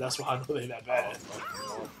of them. That's why I know they that bad.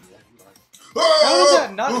 How does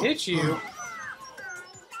that not hit you?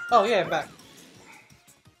 Oh yeah, I'm back.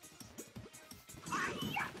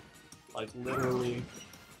 Like, literally,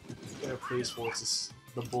 their police forces,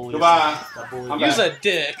 the bullies. Goodbye. The bullies. I'm Use back. a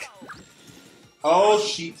dick. Oh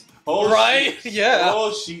shit. Oh Right? shit. Yeah.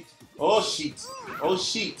 Oh shit. Oh shit. Oh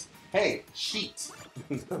shit. Hey, sheet.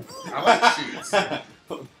 I like sheets.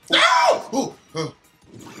 No! Ooh, ooh.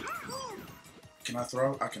 Can I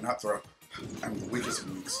throw? I cannot throw. I'm the weakest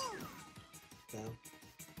of weaks. Damn.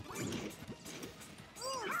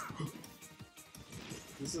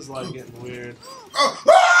 This is like getting weird. Oh!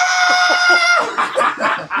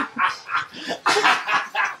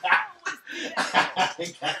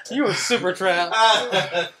 You were super trapped.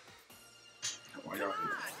 Oh my god.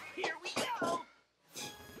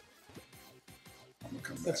 I'm gonna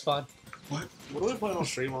come back. It's fine. What are we playing on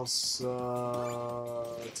stream on today's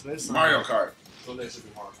Sunday? Mario Kart. So they should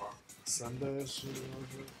be hard for. Sunday?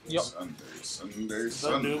 Yep. Sunday. Is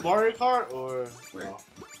that new Mario Kart or Wait.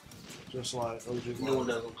 just like OG New Mario? one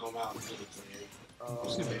doesn't come out until the 28th.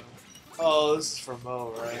 Excuse me. Oh, this is for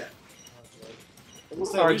Mo, right? Yeah. Okay. We'll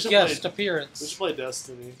say Our we should guest play, we appearance. should play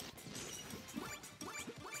Destiny.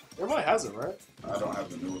 Everybody has it, right? I don't have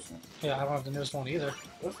the newest one. Yeah, I don't have the newest one either.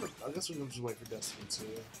 I guess we can just wait for Destiny 2.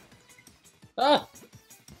 Ah!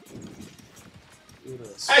 Do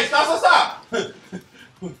this. Hey, stop!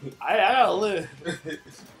 I gotta live.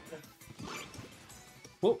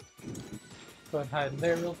 Whoop. Go ahead and hide in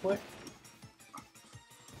there real quick.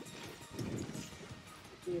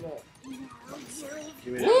 Do that.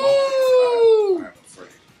 Give me that Woo! I'm afraid.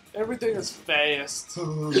 Everything is fast.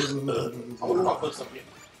 moment. I wonder if I put something in.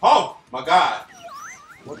 Oh my god.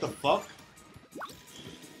 What the fuck?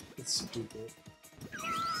 It's stupid.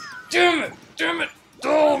 Damn it! Damn it!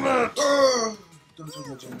 Damn it! Don't do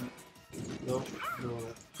that, Jamie. Nope. Doing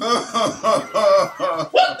it. What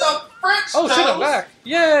the French Oh shit, I'm toast? back!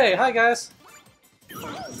 Yay! Hi guys! No!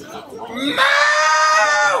 Come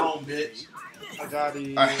on, bitch. I got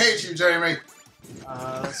it. I hate you, Jamie.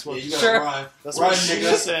 That's what. Yeah, you gotta Sure. run. That's Run, what she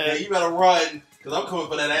nigga. said. Yeah, you better run. Cause I'm coming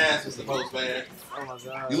for that ass, Mr. Postman. Oh my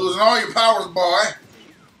god. You losing all your powers, boy.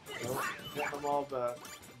 Nope. Get them all back.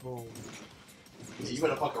 Boom. Yeah, you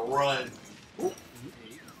better fucking run.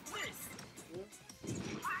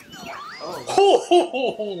 Oh.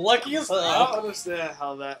 Oh, lucky as I hell. don't understand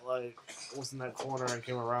how that like was in that corner and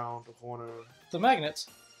came around the corner. The magnets.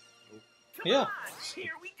 Yeah.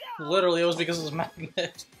 Literally, it was because of the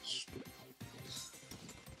magnet.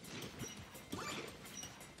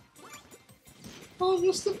 Oh,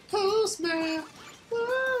 Mr. Postman.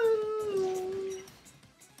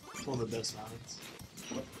 It's one of the best lines.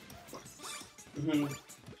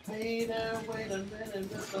 Wait a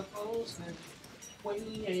minute, Mr. Postman.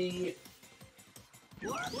 Wait.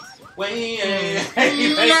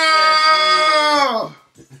 No!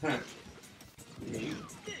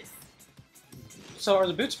 So, are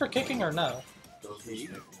the boots for kicking or no?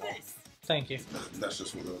 Thank you. That's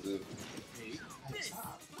just what they'll do.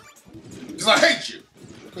 Because I hate you.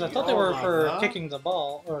 Because I thought they Oh were my for God. kicking the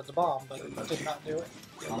ball, or the bomb, but it did not do it.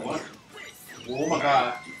 Oh my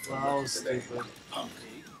god. That was stupid.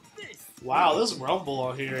 Wow, this rumble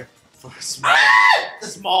on here for small,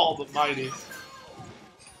 small but mighty.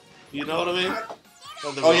 You know what I mean?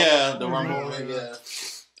 Like the Oh yeah, the Mhm. rumble. Yeah.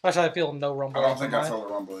 Actually, I feel no rumble. I don't on think I mine. felt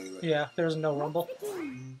a rumble either. Yeah, there's no rumble.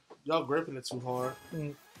 Y'all gripping it too hard.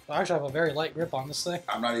 I actually have a very light grip on this thing.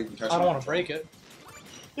 I'm not even touching I don't want it. to break it.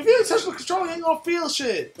 If you ain't touch the controller, you ain't gonna feel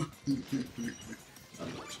shit.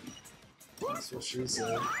 That's what she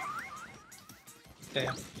said.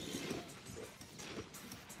 Damn.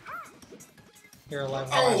 You're alive.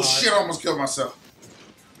 Oh shit, I almost killed myself.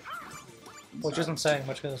 Which isn't saying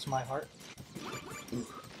much because it's my heart.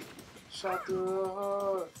 Shot through her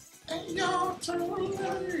heart. And you're too late.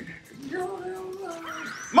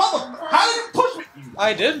 Mother, how did you push me?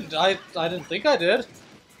 I didn't. I didn't think I did.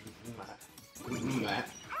 Matt.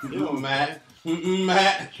 Matt.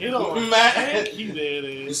 Matt. You don't Matt. think you did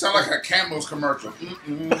You it. sound like a Campbell's commercial.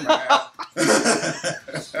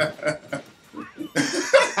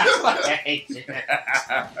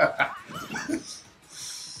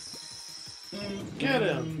 Get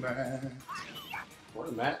him.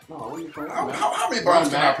 What, Matt? No, what are you playing? How many bombs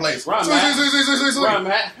can I place? Run, Matt. Run,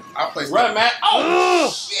 Matt. I placed Run, Matt. Oh,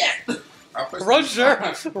 Ugh. shit. I placed Run,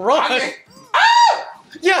 sure. Run.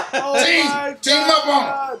 Yeah. Oh Team! my Team up on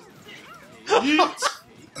God. Yeet.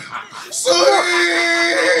 Sweet!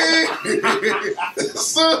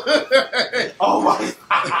 Oh my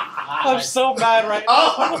god. I'm so mad right now.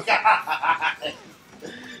 Oh my god.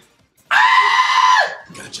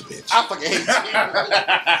 Gotcha, bitch. I fucking hate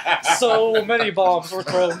you. So many bombs were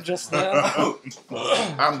thrown just then.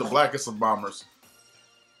 I'm the blackest of bombers.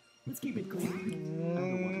 Let's keep it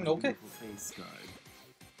clean. Okay. Face card.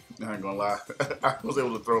 I ain't gonna lie. I was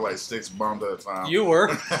able to throw like 6 bombs at a time. You were.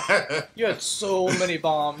 You had so many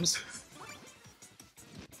bombs.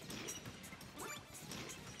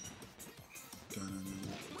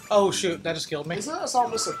 Oh shoot, that just killed me. Isn't that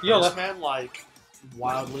song Mr. Yo, Postman like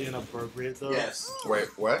wildly inappropriate though? Yes. Wait,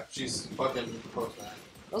 what? She's fucking postman.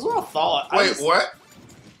 That's what I thought. I Wait, just- what?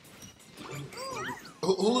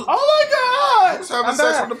 Who's Oh my God! having I'm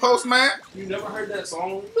sex back. with the postman? You never heard that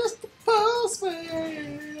song? Mr.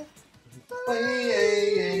 Postman.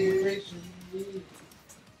 Hey.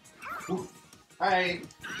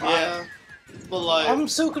 Yeah, but like, I'm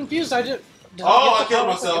so confused. I just. did Oh, get I the killed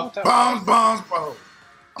power myself. for Bombs, bombs, bombs.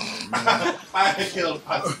 Oh, man. I killed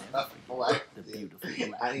myself. The beautiful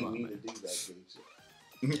black I didn't mean woman. to do that, bitch.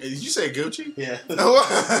 Did you say Gucci? Yeah.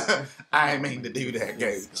 I ain't mean to do that,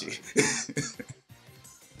 Gucci.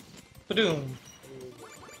 Badoom.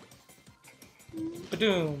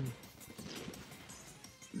 Badoom.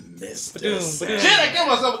 Mr. Badoom, Sam, badoom. Shit, I killed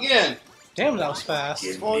myself again. Damn, that was fast.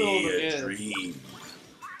 Give Spoiled me a again. dream.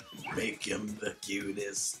 Make him the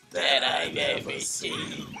cutest that I've ever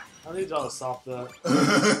seen. I need y'all to stop that.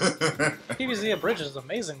 PvZ Bridge is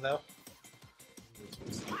amazing though.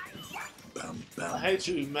 Bum, I bum, hate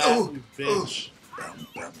you, Matt, Oh, you bitch. bum,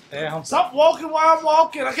 bum. Damn. Stop walking while I'm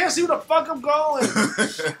walking. I can't see where the fuck I'm going.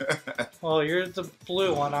 Well, you're the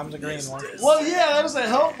blue one. I'm the green one. Well, yeah, that doesn't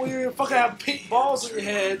help when you fucking have pink balls in your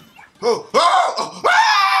head. Oh, oh,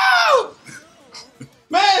 oh,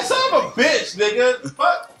 Man, son of a bitch, nigga.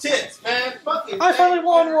 Fuck tits, man. Fucking I finally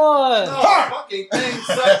won one. No, fucking thing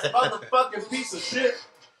sucks, motherfucking piece of shit.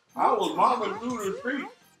 I was mobbing through the street.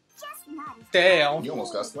 Just not as Damn. You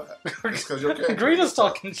almost got slapped. It's because you're okay. Green is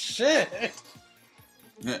talking shit.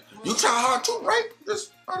 Yeah. You try hard too, right?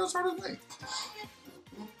 Just not as hard as me.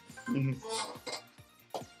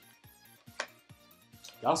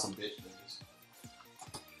 Y'all some bitch niggas.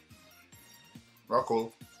 Oh,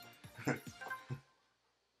 cool.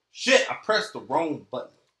 Shit, I pressed the wrong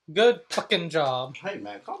button. Good fucking job. Hey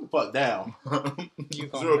man, calm the fuck down. You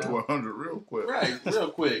calm 0 to down. 100 real quick. Right, real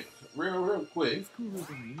quick. Real quick. He's cooler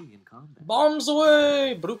than me in combat. Bombs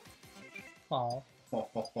away! Bloop. Oh, I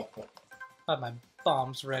have my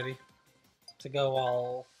bombs ready to go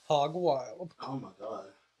all hog wild. Oh my god.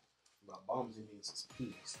 My bombs he means his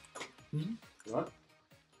penis. Hmm? What?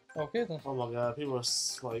 Okay then. Oh my god, people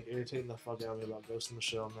are like irritating the fuck out of me about Ghost in the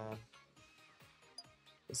Shell, man.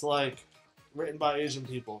 It's like written by Asian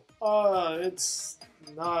people. It's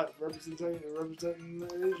not representing the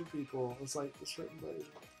Asian people. It's like it's written by Asian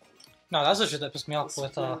people. No, that's the shit that pissed me off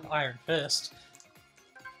with Iron Fist.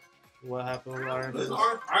 What happened with Iron Is Fist?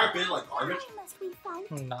 Iron Fist like garbage? Must be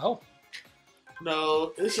fun. No.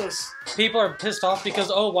 No, it's just People are pissed off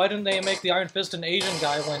because, oh, why didn't they make the Iron Fist an Asian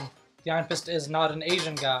guy when the Iron Fist is not an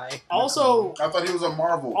Asian guy? also I thought he was a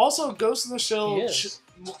Marvel. Ghost in the Shell. He is.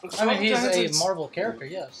 I mean, he's a Marvel character,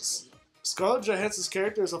 yes. Scarlett Johansson's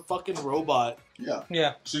character is a fucking robot. Yeah.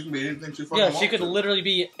 Yeah. She can be anything she fucking Yeah, wants she could to. literally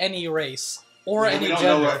be any race. Or Yeah, any we don't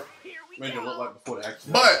gender. know what made her look like before the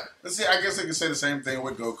accident. But, let's see, I guess they could say the same thing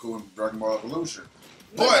with Goku and Dragon Ball Evolution.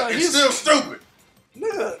 But Nigga, it's he's- still stupid.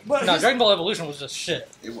 Nigga, but No, he's- Dragon Ball Evolution was just shit.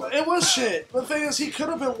 It was. it was shit. The thing is, he could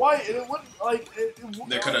have been white, and it wouldn't like.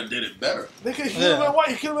 They could have did it better. He could have Yeah. been white.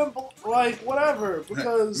 He could have been like whatever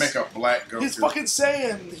because Make a black Goku. he's fucking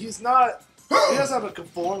Saiyan. He's not. He doesn't have to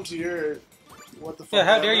conform to your. What the fuck? Yeah,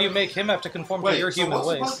 how dare ever. you make him have to conform Wait, to your so human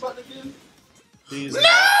what's the ways? button again? He's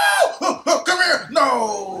No! Come here!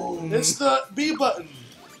 No! It's the B button.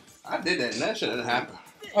 I did that and that shit didn't happen.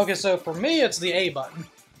 Okay, so for me, it's the A button.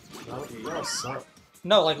 No, you suck.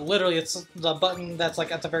 No, like, literally, it's the button that's,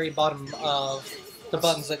 like, at the very bottom of the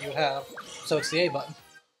buttons that you have. So it's the A button.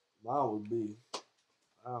 Mine would be.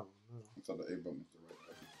 I don't know. I thought the A button was the right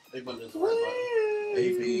button. A button is the right button.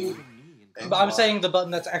 A, B. But I'm saying the button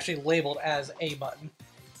that's actually labeled as A button.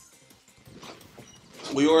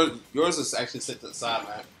 Well, yours is actually set to the side,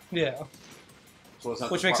 man. Yeah. So it's not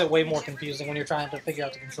Which makes it way more confusing when you're trying to figure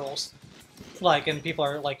out the controls. Like, and people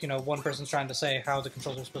are, like, you know, one person's trying to say how the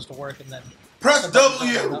controls are supposed to work, and then... Press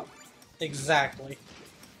W! No. Exactly.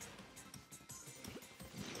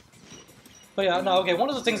 But yeah, no, okay, one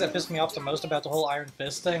of the things that pissed me off the most about the whole Iron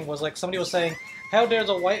Fist thing was, like, somebody was saying, how dare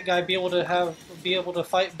the white guy be able to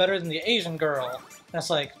fight better than the Asian girl? And it's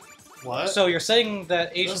like, What? so you're saying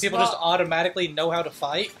that Asian That's people not- just automatically know how to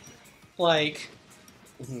fight? Like,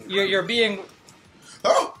 you're being...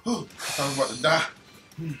 Oh! Oh! I was about to die.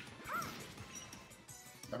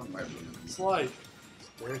 I don't like doing It's like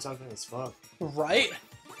stereotyping as fuck. Right?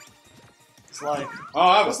 It's like Oh,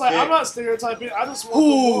 I was I'm not stereotyping. I just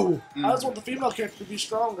want I just want the female character to be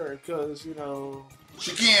stronger because you know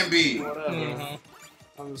She can be. whatever. Mhm.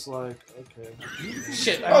 I'm just like okay.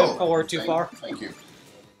 Shit, I went forward too far. Thank you.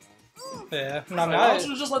 Yeah. No, I mean, Why don't I,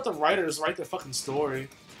 you just let the writers write their fucking story?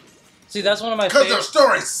 see, that's one of my Because their favorite...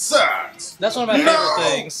 story sucks! That's one of my No! favorite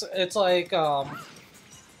things. It's like,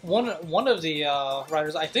 one of the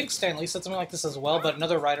writers, I think Stan Lee said something like this as well, but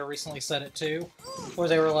another writer recently said it too, where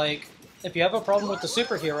they were like, if you have a problem with the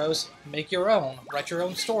superheroes, make your own. Write your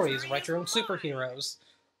own stories. Write your own superheroes.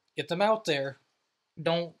 Get them out there.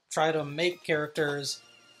 Don't try to make characters,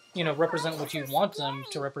 you know, represent what you want them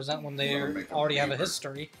to represent when they Wanna make a already have a paper.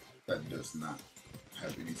 history. That does not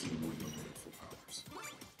have anything to do with wonderful powers.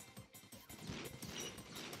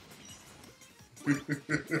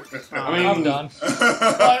 I mean, I'm done.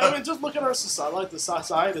 I mean, just look at our society, like the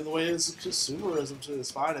society, and the way it's consumerism to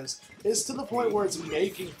its finest. It's to the point where it's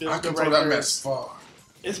making film I can throw that mess directors. far.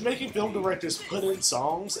 It's making film directors put in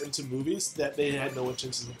songs into movies that they had no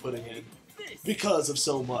intentions of putting in because of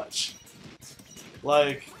so much.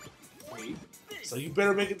 Like, so you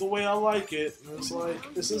better make it the way I like it. And it's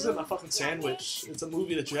like, this isn't a fucking sandwich. It's a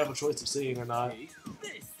movie that you have a choice of seeing or not.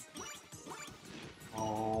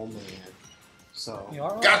 oh man. So You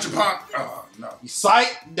alright? Gotcha, punk! Oh, no. you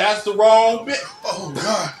sight, that's the wrong bit. Oh,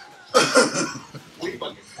 God. We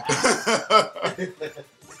fucking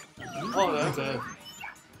Oh, that's it.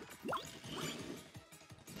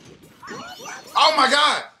 Oh, my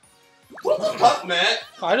God! What the fuck, man?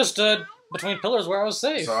 I just stood between pillars where I was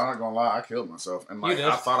safe. So, I'm not gonna lie, I killed myself. And, like, You did.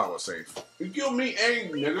 I thought I was safe. You killed me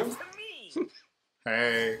and you, nigga.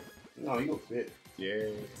 Hey. No, you a fit. Yeah.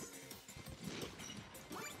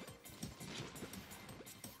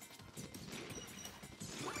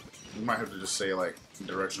 You might have to just say like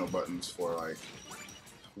directional buttons for like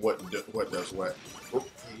what does what.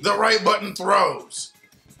 The right button throws.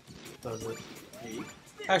 Does it?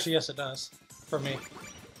 Actually, yes, it does. For me.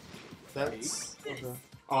 That's okay.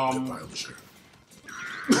 Goodbye, Llessur.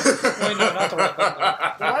 Wait, no, not the right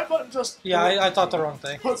button. The right button just Yeah, I thought the wrong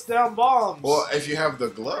thing. puts down bombs. Well, if you have the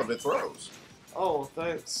glove, it throws. Oh,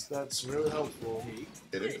 thanks. That's really helpful.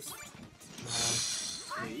 It is.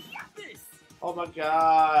 Oh my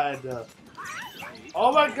god.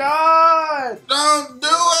 Oh my god! Don't do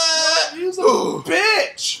it! Use a Ooh.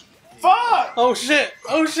 bitch! Fuck! Oh shit!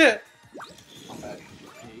 Oh shit!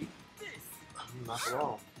 Not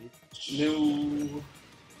wrong. New.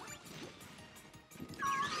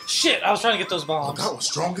 Shit! I was trying to get those Oh, bombs. that was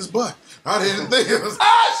strong as butt. I didn't think it was.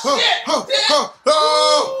 Ah, shit!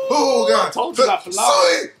 Oh, God. I told you not to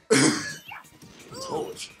lie. Sweet.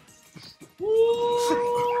 Told you.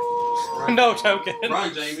 No token.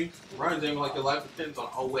 Run, Jamie. Run, Jamie, like your life depends on.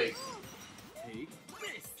 Oh, wait.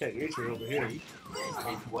 Can't reach me over here. I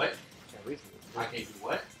can't do what? Can't reach me. I can't do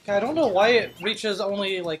what? I don't know why it reaches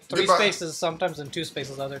only like 3 Goodbye. spaces sometimes and 2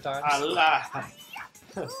 spaces other times. I lie.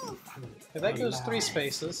 Okay, that goes 3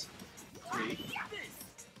 spaces.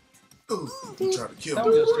 Ooh, you tried to kill That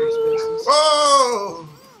me. one goes 3 spaces. Oh!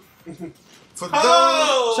 For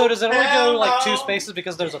those. So does it only go like 2 Hello. spaces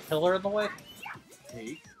because there's a pillar in the way?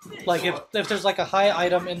 Like if there's like a high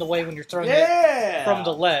item in the way when you're throwing it Yeah! from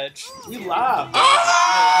the ledge. We live.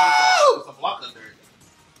 Oh! It's a block under it.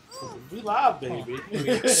 We live, baby.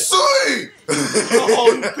 Sweet!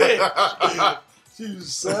 Oh, you bitch! You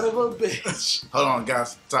son of a bitch. Hold on,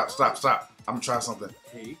 guys. Stop. I'm gonna try something.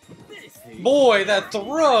 Boy, that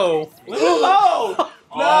throw! Leave it alone!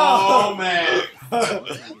 Oh, man.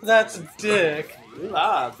 That's dick. We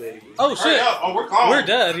live, baby. Oh Hurry shit! up. Oh, we're gone. We're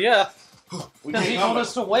dead, yeah. We Because he can't told come.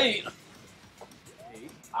 us to wait.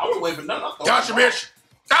 I would wait for nothing. Gotcha, bitch!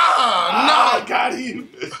 Ah, Ah, got you.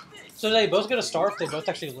 So do they both get a star if they both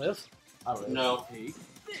actually live? No.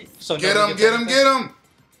 So no! Get nobody him, gets get him, anything? get him!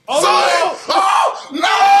 Oh, Sweet! Oh,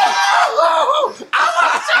 no!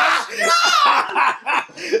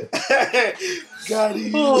 Got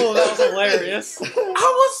you. Oh, that was hilarious. I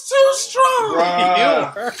was too strong! Bruh.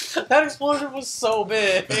 You were. That explosion was so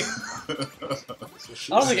big. I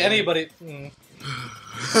don't think anybody... I'm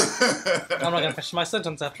not gonna finish my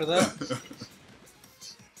sentence after that.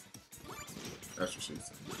 That's what she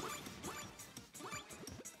said.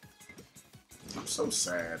 I'm so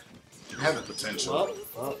sad. I have the potential.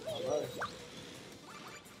 Well,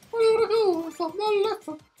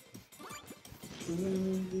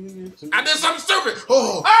 I did something stupid!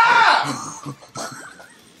 Oh! Ah!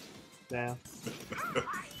 damn.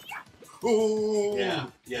 Ooh.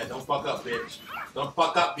 Yeah, don't fuck up, bitch. Don't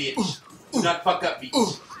fuck up, bitch. Do not fuck up, bitch.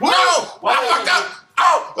 Ooh. No! I fucked up!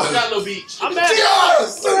 Oh! Fuck that little bitch. I'm mad.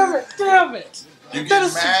 Yes! Damn it! You That get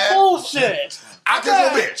is mad? some bullshit! I just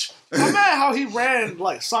a bitch! I'm mad how he ran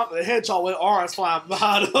like Sonic the Hedgehog with arms flying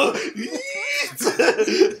behind him.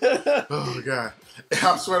 Oh, God.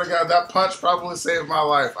 I swear to God, that punch probably saved my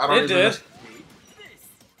life. I don't It even did.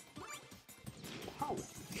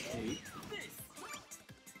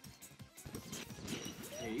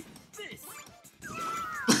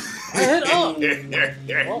 I hit up!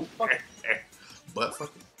 Well, fuck. Butt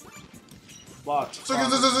fucking. Watch. How I'm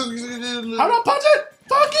not punching!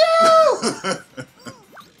 Fuck you!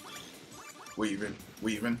 Weaving.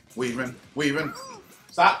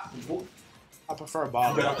 Stop. I prefer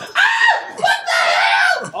bottom. Get up.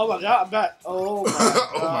 Oh my god, I'm back. Oh my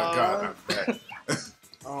Oh my God, I'm back.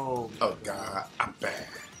 Oh, Oh God, I'm back.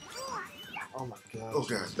 oh my god. Oh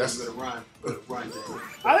God, that's You better run. You better run, Jamie.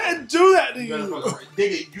 I didn't do that to You better you. fucking run.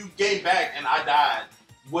 Dig it. You came back and I died.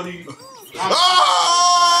 What do you...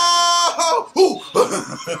 Oh! Ooh.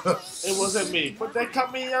 It wasn't me, but they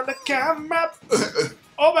cut me on the camera.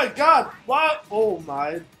 Oh my god, what? Oh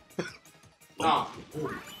my. No.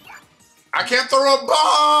 I can't throw a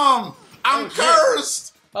bomb. I'm Oh, shit.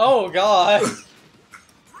 cursed. Oh god.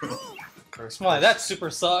 Curse. Why, that super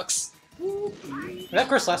sucks. That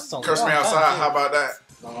curse lasts a long Curse me time, outside. too. How about that?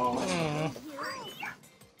 No. Mm.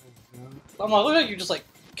 I'm like, look at you just like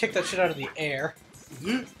kick that shit out of the air.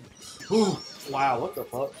 Ooh. Wow, what the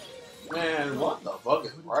fuck? Man, what the fuck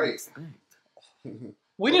is right?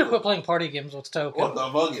 We need to quit playing party games with Token. What the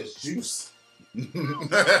fuck is juice?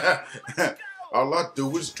 All I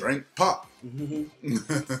do is drink pop.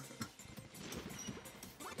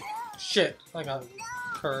 Shit, I got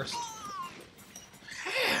cursed.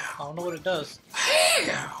 I don't know what it does.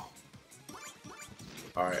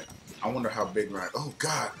 All right. I wonder how big my. Oh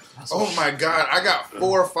God. Oh my God. I got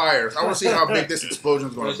 4 fires. I want to see how big this explosion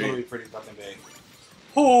is going It's to gonna be. be pretty fucking big.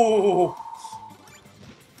 Ooh.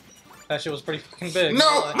 That shit was pretty fucking big.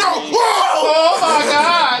 No! Like- No! Whoa! Oh my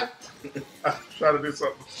god! I try to do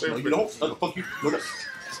something No, stupid. you don't. What the fuck you? What the-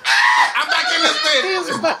 I'm back in this thing.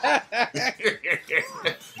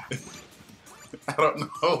 I don't know.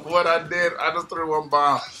 what I did, I just threw one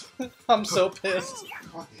bomb. I'm so pissed.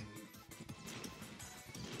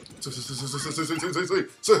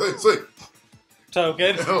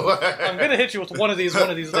 Token. I'm gonna hit you with one of these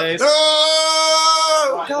days. No!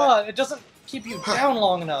 Oh God, it doesn't keep you down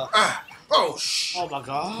long enough. Oh, shh. Oh my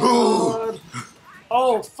god. Ooh.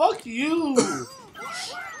 Oh, fuck you.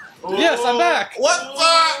 Yes, I'm back. What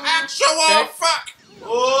the actual fuck?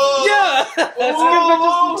 Oh. Yeah, that's a good pick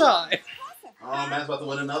just in time. Oh, man's about to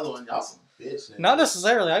win another one. Y'all some bitch. Not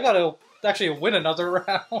necessarily. I gotta actually win another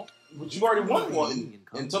round. But you already won one.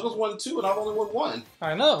 And Tuckles won 2, and I've only won 1.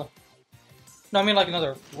 I know. No, I mean like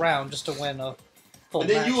another round just to win a full And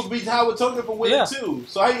then match. you would be tied with Token for winning Yeah. 2.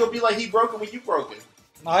 So how you gonna be like he broken when you broken?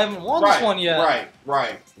 I haven't won this one yet.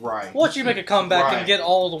 Right. Watch you make a comeback Right. and get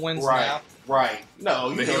all the wins now. Right. No,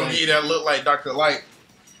 you Then know he'll that. give you that look like Dr. Light.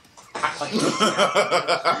 That's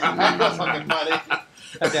fucking funny.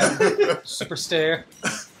 Okay. Super stare.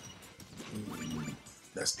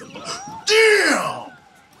 That's the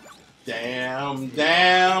Damn!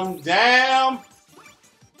 Damn.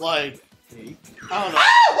 Like, I don't know.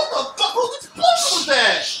 Ah, what the fuck? Whose explosion was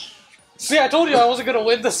that? See, I told you I wasn't gonna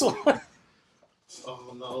win this one.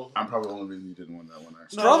 Oh no. I'm probably the only reason you didn't win that one,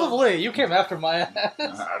 actually. No. Probably. You came after my ass.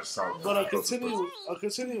 I just saw it. But a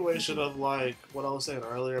continuation of like what I was saying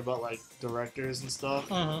earlier about like directors and stuff.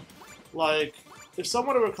 Mhm. Like, if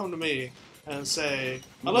someone were to come to me and say,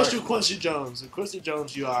 unless you're Quincy Jones, and Quincy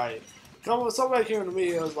Jones, you alright. Somebody came to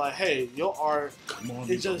me and was like, "Hey, your art,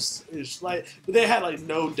 it's like," but they had like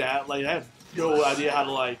no doubt, like they had no idea how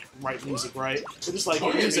to like write music, right? They're just like Oh,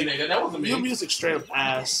 your yeah, music, nigga, that wasn't me. your music straight up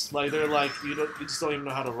ass. Like they're like you just don't even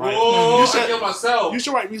know how to write. Whoa, You I should- killed myself. You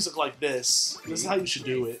should write music like this. This is how you should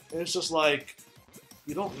do it. And it's just like,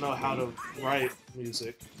 you don't know how to write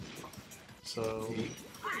music. So,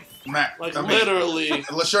 Matt, like, I mean, literally,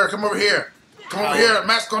 Llessur, come over here. Come over here.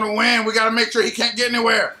 Matt's gonna win. We gotta make sure he can't get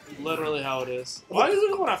anywhere. literally how it is. Why are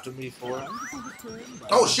you going after me for?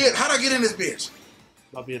 Oh shit! How'd I get in this bitch?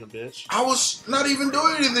 Not being a bitch. I was not even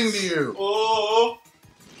doing anything to you. Oh.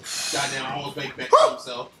 Goddamn, I almost made Matt kill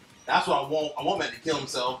himself. That's what I want. I want Matt to kill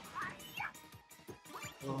himself.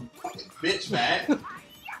 Fucking bitch, Matt.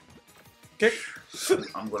 Kick.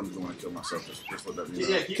 I'm gonna be the one to kill myself. Just let that be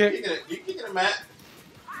known. Yeah, keep kicking it. Keep kicking it, Matt.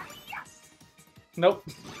 Nope.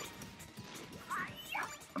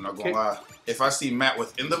 I'm not gonna lie. If I see Matt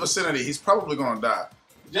within the vicinity, he's probably gonna die.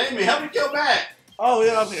 Jamie, help me kill Matt. Oh,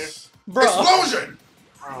 yeah, I'm here. Bro. Explosion!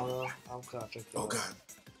 I don't know. I'm kind of checked Oh out. god.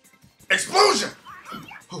 Explosion!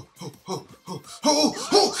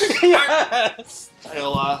 Yes. I ain't gonna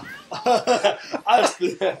lie. I just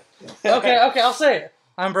did that. Okay, I'll say it.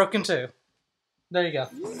 I'm broken too. There you go.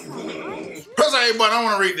 Press A button. I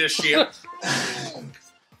want to read this shit.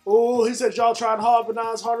 Oh, he said y'all tried hard, but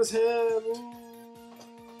not as hard as him. Ooh.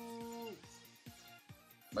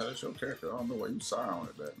 Man, that's your character. I don't know why you sigh on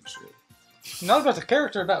it that and shit. Not about the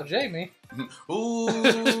character, about Jamie.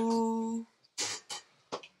 Ooh.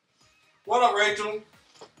 What up, Rachel?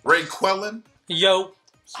 Ray Quellen. Yo.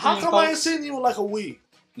 How come I ain't seen you in like a week?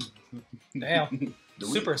 Damn.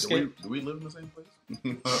 Super escape. Do we live in the same place?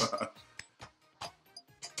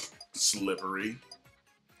 Slippery.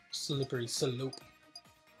 Slippery slope.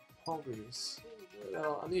 Hungry. You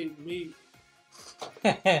know, I need meat.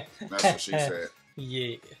 That's That's what she said.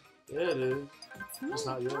 Yeah. Yeah, it is. It's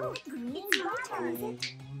not yours. Believe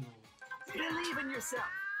in yourself.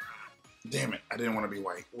 Damn it. I didn't want to be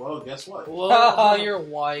white. Well, guess what? Oh, you're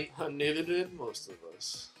white. Neither did most of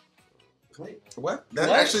us. Wait. What? That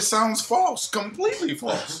What? actually sounds false. Completely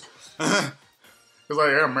false. It's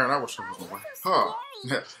like, yeah, man, I wish I was white. Huh.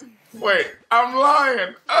 Wait, I'm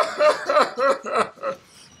lying.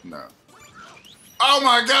 No. Oh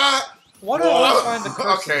my god. Why do I find the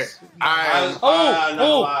curses? Okay.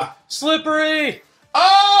 Oh, slippery!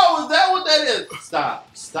 Oh, is that what that is?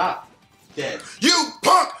 Stop. Dead. You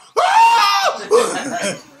punk!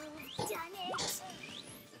 Ah!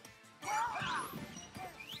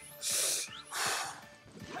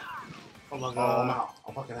 Oh my Oh, I'm god. out.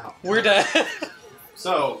 I'm fucking out. We're dead.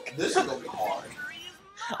 So, this is gonna be hard.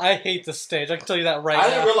 I hate this stage. I can tell you that right I now.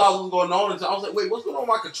 didn't realize what was going on until I was like, wait, what's going on with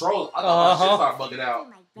my controls? I thought my shit started bugging out.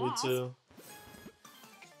 Me too.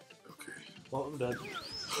 Okay. Well, I'm dead.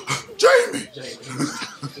 Jamie! Jamie.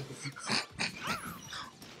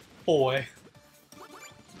 Boy.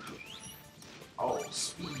 Oh,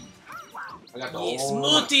 speed. I got the Yes, whole...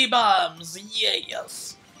 multi bombs.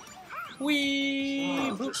 Yes. Wee.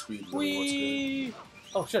 Oh, your speed really looks Wee.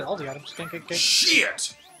 Oh shit! All the items. Kick.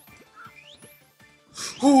 Shit!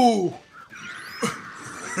 Ooh.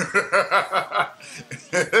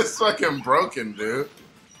 It's fucking broken, dude.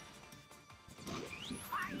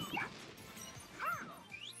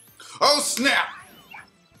 Oh snap!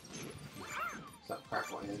 Stop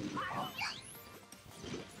crackle and pops.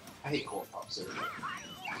 I hate corn pops. Cereal.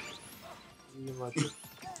 You like the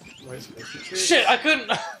Rice Krispie treats? Shit, I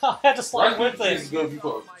couldn't. I had to slide with It's it. good if you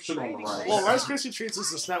put sugar on the rice. Well, Rice Krispie treats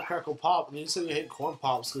is the Snap Crackle Pop, and you said you hate corn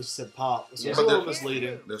pops because you said pop. So Yeah, it's a but little there-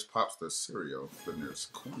 misleading. There's Pops, there's cereal, then there's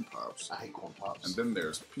corn pops, I hate corn pops. and then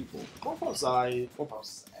there's people. Corn pops, corn pops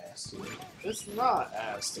is ass too. it's not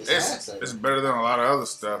ass. It's better than a lot of other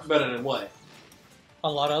stuff. Better than what?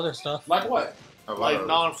 A lot of other stuff. Like what? A lot Like of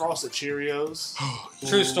non-frosted Cheerios.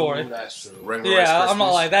 True story. Ooh, that's true. regular Yeah, Rice I'm not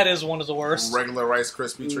Krispies, like that is one of the worst. regular Rice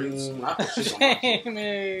Krispie treats. I put shit on my shit.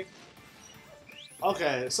 Jamie.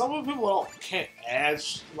 Okay, some people can't add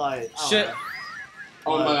like I don't Shit. know.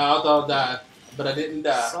 Oh my god, I thought I died, but I didn't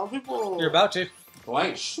die. Some people. You're about to. Well, I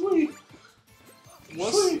ain't sweet.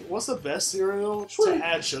 What's the best cereal Sweet. to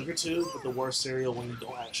add sugar to, but the worst cereal when you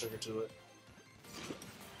don't add sugar to it?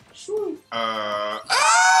 Sweet.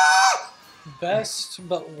 Best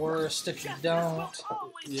but worst if you don't.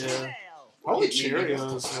 Yeah. Probably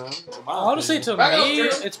Cheerios, man. in my Honestly, opinion. to Back up, me,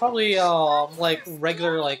 Jared. it's probably like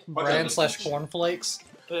regular like bran / cornflakes.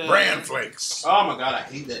 Yeah. Bran flakes. Oh my god, I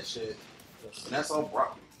hate that shit. And that's all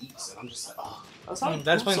broccoli eats, and I'm just like, oh. That's how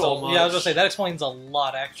That explains so a, yeah, I was gonna much. say that explains a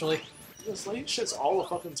lot actually. Just like shit's all the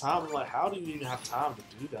fucking time. I'm like, how do you even have time to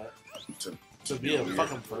do that? To be a weird.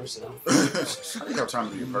 fucking person. I think have time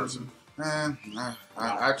to be a person.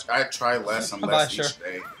 I try less and I'm less not each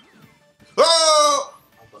day. Oh!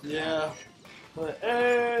 Yeah. But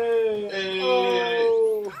hey, Hey.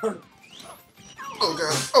 oh. Oh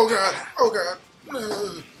god! Oh god! Oh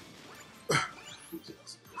god!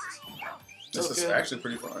 This is Okay. actually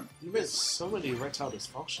pretty fun. You made so many erectile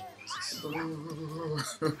dysfunctions.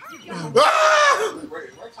 Ah! Right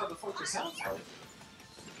how the function sounds like.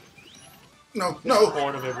 No! No!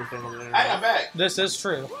 Born of everything in there. I got back. This is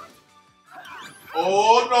true.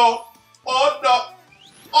 Oh no! Oh no!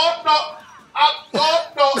 Oh no!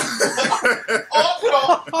 Oh no! Oh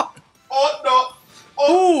no! Oh no!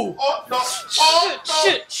 Ooh! Oh no! Oh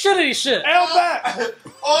Shit! Shitty shit! L back! no!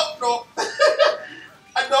 Oh no!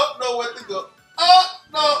 I don't know where to go. Oh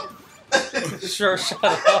no! Sure, shut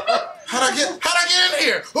up. How'd I get in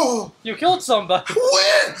here? Oh! You killed somebody.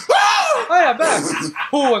 When? Oh! Oh yeah, back.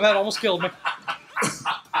 Ooh, and that almost killed me.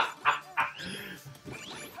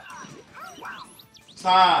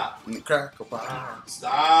 Stop! Crackle pop.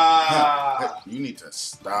 Stop! You need to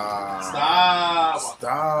stop. Stop!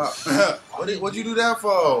 Stop. What'd you do that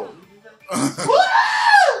for?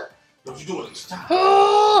 What you doing? Stop!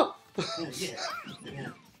 Ah!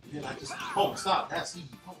 Yeah, I just. Oh, stop! That's Eve.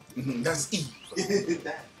 Oh. That's E.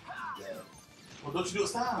 That. Yeah. Well, don't you do it?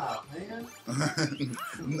 Stop, man.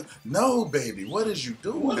 No, baby. What is you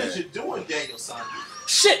doing? What is you doing, Daniel son?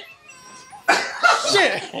 Shit!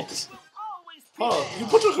 Shit! Oh, you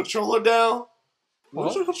put your controller down?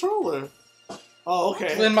 Where's your controller? Oh,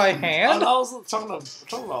 okay. In my I hand? was talking about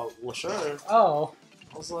Llessur. Oh,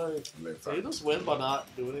 I was like, did he just win by not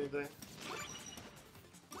doing anything?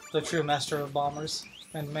 the true master of bombers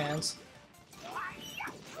and mans.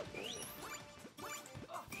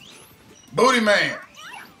 Booty man.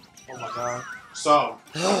 Oh my god. So,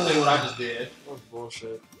 I'm gonna tell you what I just did. That was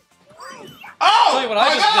bullshit. Oh! Tell you what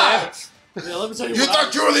I just did. Yeah, let me tell you You what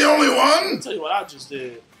thought you were the only let me one? tell you what I just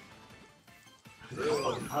did.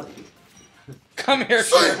 Come here,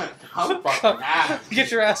 Say- sir. I'm fucking out.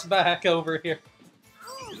 Get your ass back over here.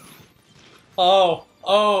 Oh,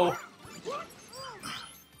 oh.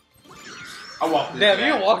 I walked in.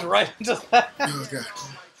 Damn, you walked right into that. Oh, God.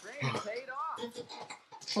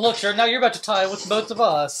 Look, sir, now you're about to tie with both of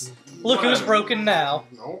us. Look who's broken now.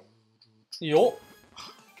 No. Yo.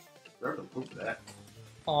 Grab the poop of that.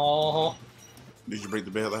 Oh. Did you break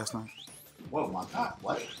the bed last night? Oh my god,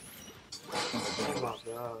 what? Oh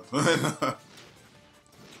my god.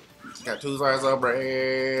 Got 2 slices of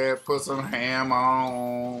bread, put some ham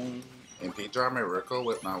on, and pizza miracle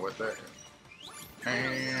with not what the hell.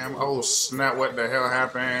 Ham, oh snap, what the hell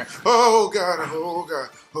happened? Oh god, oh god,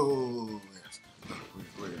 oh yes.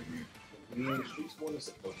 Wait a minute. You in the streets more than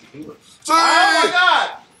supposed to do it. See? Oh my god!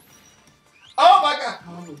 Oh my god!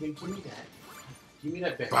 Oh, then give me that. Give me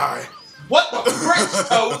that back. Bye. What the French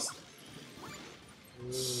toast?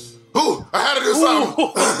 Ooh, I had to do something.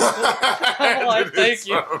 Ooh. I had to Like, do thank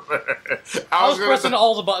you. something. I was gonna pressing say-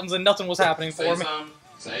 all the buttons and nothing was happening Say for me. something.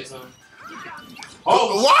 Say something.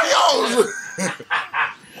 Oh, why y'all?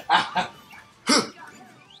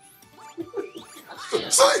 See?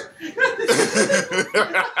 See?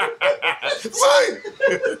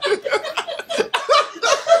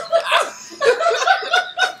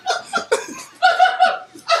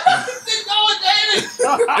 Keep going, David!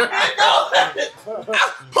 Keep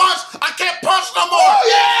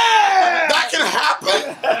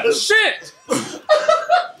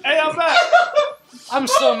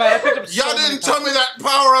man, I picked up. Y'all didn't tell me that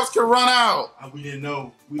power-ups can run out. We didn't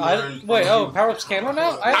know. We Wait, learned power-ups can run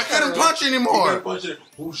out? I couldn't punch anymore.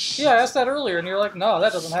 Yeah, I asked that earlier, and you're like, no,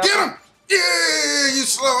 that doesn't happen. Get him! Yeah, you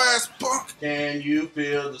slow-ass punk. Can you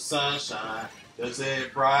feel the sunshine? Does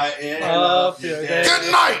it brighten Up up your your day? day.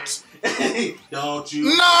 Good night. Don't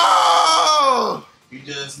you? No! You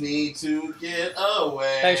just need to get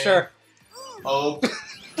away. Hey, sure. Open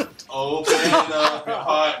up your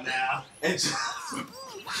heart now. And just,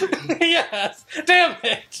 Yes! Damn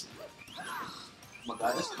it! oh my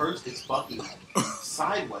god, this curse is fucking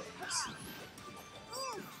sideways.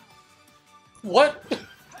 What?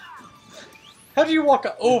 How do you walk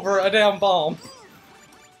over a damn bomb?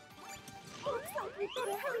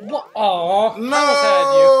 What? Aw.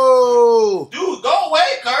 No! Dude, go away,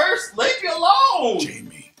 curse! Leave me alone!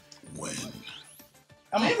 Jamie, when?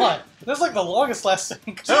 I'm on. This is like the longest lasting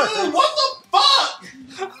Dude, curse. what the fuck?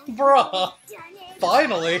 Bruh.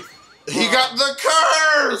 Finally. He got the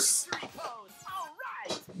curse!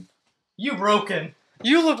 You broken.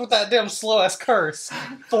 You lived with that damn slow ass curse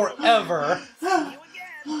forever.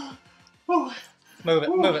 Move it,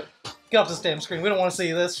 move it. Get off this damn screen. We don't want to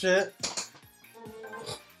see this shit.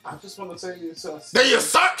 I just want to tell you something. There you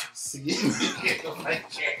suck! See, it's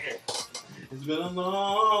been a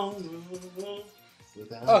long road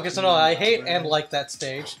without Okay, so no, I hate and like that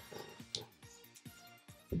stage.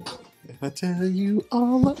 If I tell you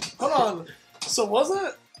all Hold on. So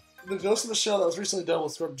wasn't the Ghost in the Shell that was recently done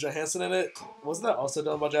with Scarlett Johansson in it? Wasn't that also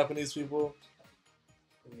done by Japanese people?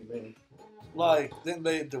 Like, didn't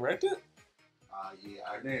they direct it? Yeah,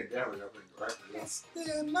 I did. That was It's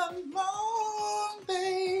been a long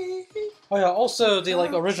day. Oh yeah, also the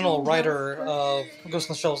like original writer of Ghost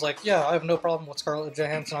in the Shell was like, yeah, I have no problem with Scarlett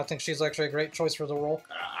Johansson. I think she's actually a great choice for the role.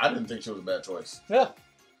 I didn't think she was a bad choice. Yeah.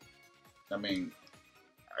 I mean,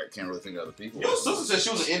 I can't really think of other people. Your sister said she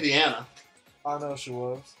was in Indiana. I know she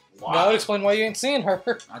was. That would explain why you ain't seen her.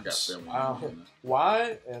 I got them.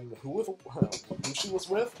 Why and who she was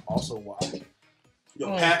with? Also why?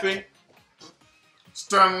 Yo, Pappy.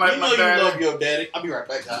 Stunning like You my know you daddy. love your daddy. I'll be right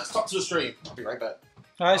back, guys. Talk to the stream. I'll be right back.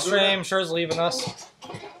 Hi, stream. Sure's leaving us.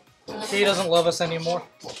 He doesn't love us anymore.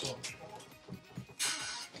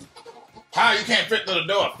 How you can't fit through the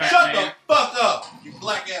door, fat Shut man? the fuck up, you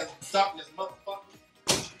black ass darkness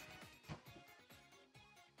motherfucker.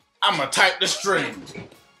 I'ma type the string.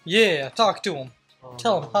 Yeah, talk to him.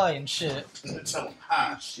 Tell him hi and shit. Tell him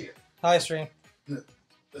hi shit. Hi, stream.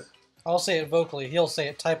 I'll say it vocally. He'll say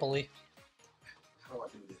it typally. How do I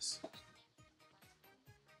do this?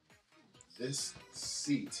 This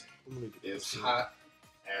seat is hot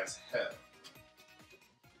as hell.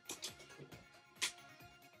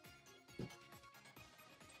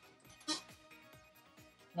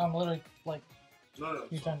 I'm literally like, No.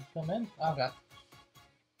 you trying to come in? Okay.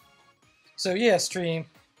 So yeah, stream.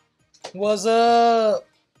 What's up?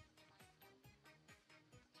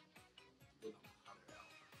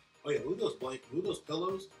 Oh yeah, move those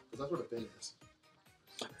pillows, because that's where the bin is.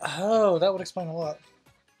 Oh, that would explain a lot.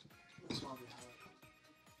 I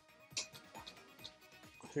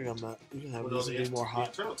think I'm not. You can have Well, this the be more hot.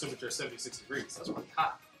 internal temperature is 76 degrees. That's really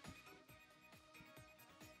hot.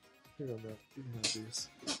 Here I'm not. You can have these.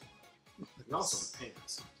 And also the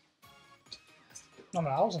pants. I mean,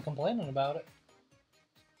 I wasn't complaining about it.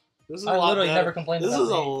 This is I a lot literally better. never complained This about is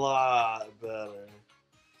a it. lot better.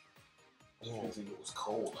 I didn't think it was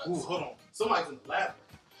cold. Ooh, hold on. Somebody's in the lab.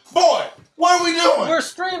 Boy, what are we doing? We're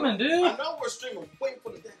streaming, dude. I know we're streaming. Waiting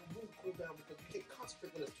for the damn room to cool down because we can't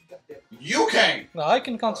concentrate when it's too goddamn. You can't. No, I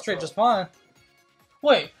can concentrate just fine.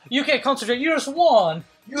 Wait, you can't concentrate. You just won.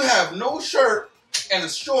 You have no shirt and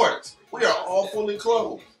shorts. We are all fully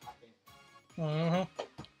clothed. Mm-hmm.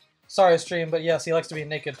 Sorry, stream, but yes, he likes to be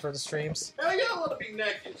naked for the streams. Hell yeah, I want to be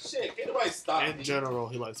naked. Shit, can't nobody stop In me. general,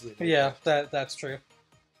 he likes to be. Yeah, that's true.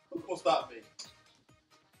 Who's gonna stop me?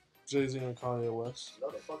 Jay-Z and Kanye West. No,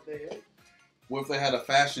 the fuck they ain't. What if they had a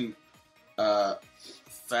fashion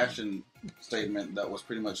statement that was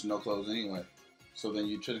pretty much no clothes anyway? So then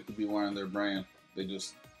you shouldn't be wearing their brand. They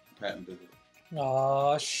just patented it.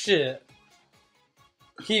 Aw, shit.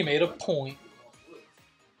 He made a point.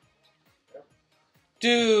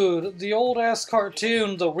 Dude, the old-ass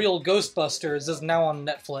cartoon, The Real Ghostbusters, is now on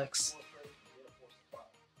Netflix.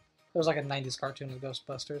 There was like a 90s cartoon of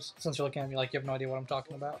Ghostbusters. Since you're looking at me like you have no idea what I'm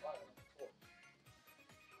talking about.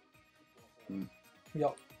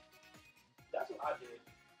 Yup. That's what I did.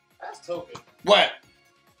 That's token. What?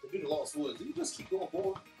 The dude lost woods. Did you just keep going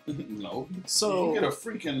forward? No. So You get a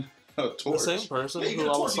freaking A The torch. same person Yeah, you who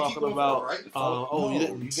get a I was torch, you keep talking going about. forward, right? Oh, No, you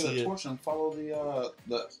didn't you see get a it. torch and follow the ash.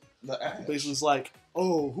 Basically, it's like,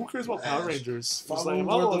 oh, who cares about Power Ash. Rangers? It's Follow like, am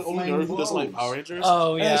I where the the only flame nerd who doesn't like glows. Power Rangers?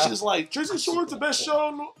 Oh, And yeah. she's like, Jersey Shore's the best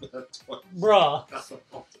show. Bruh.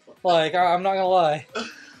 Like, I'm not gonna lie.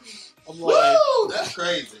 I'm like, Woo! That's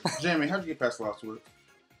crazy. Jamie, how'd you get past the last word?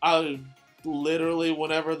 I literally,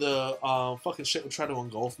 whenever the fucking shit would try to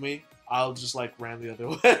engulf me, I'll just like ran the other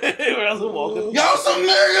way where I was walking. Y'all some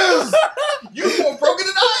niggas! You more broken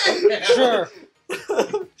than I am. Sure.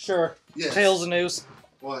 Sure. Yes. Tales news.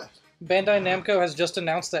 What? Bandai Namco has just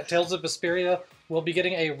announced that Tales of Vesperia will be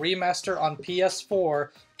getting a remaster on PS4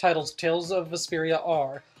 titled Tales of Vesperia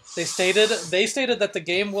R. They stated that the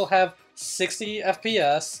game will have 60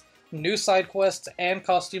 FPS, new side quests, and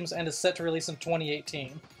costumes, and is set to release in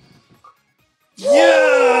 2018.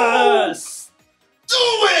 Yes! Do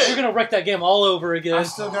You're it! gonna wreck that game all over I again.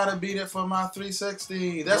 still gotta beat it for my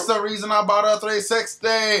 360. That's the reason I bought a 360.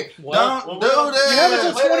 Well, Don't well, do you You have this.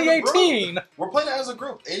 until 2018. We're playing it as a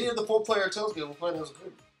group. Any of the 4-player Tales games, we're playing as a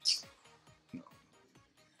group.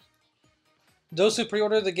 Those who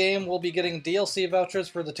pre-order the game will be getting DLC vouchers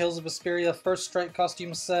for the Tales of Vesperia First Strike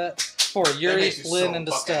costume set for Yuri, makes me Flynn, so and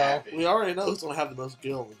fucking Destel. happy. We already know who's gonna have the most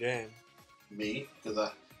skill in the game. Me,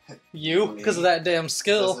 because You, because of that damn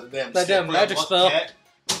skill. That damn magic spell.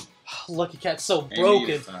 Lucky Cat's so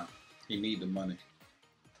broken. He need the money.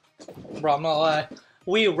 Bro, I'm not lying.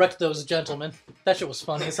 We wrecked those gentlemen. That shit was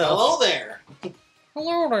funny as hell. Hello there.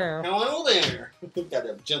 Hello there. Hello there.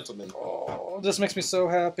 Goddamn gentleman. Oh, this makes me so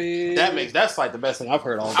happy. That's like the best thing I've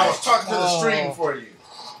heard all day. I was talking to the Oh. stream for you.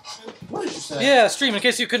 What did you say? Yeah, stream. In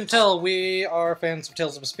case you couldn't tell, we are fans of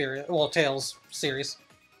Tales of Vesperia. Well, Tales series.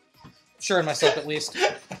 Sure, and myself at least.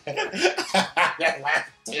 I'm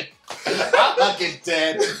fucking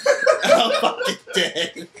dead. I'm fucking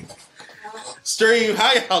dead. Stream,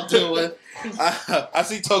 how y'all doing? I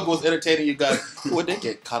see Toga was entertaining you guys. Would they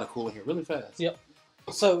get kind of cool in here really fast? Yep.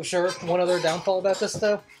 So, sure, one other downfall about this,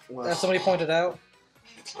 though, as somebody pointed out,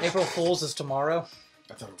 April Fool's is tomorrow.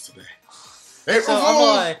 I thought it was today. April So, I'm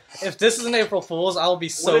Fool's! like, if this is an April Fool's, I'll be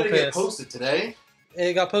so when did it get pissed. posted today?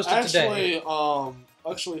 It got posted today.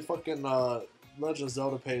 Actually, fucking Legend of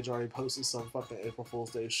Zelda page already posted some fucking April Fool's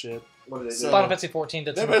Day shit. What did they So- do? Final Fantasy 14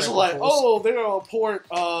 did They're some basically April like, Fools. oh, they're gonna port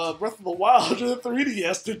Breath of the Wild to the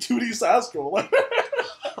 3DS to 2D side scroll. I'm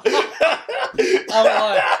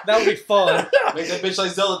like, that would be fun. Make that bitch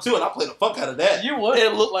like Zelda 2 and I'll play the fuck out of that. You would.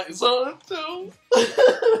 It looked like Zelda too.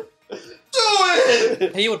 Do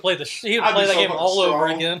it! He would play he would I'd play be that so game fucking all over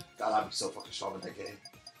strong. again. God, I'd be so fucking strong in that game.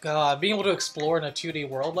 God, being able to explore in a 2D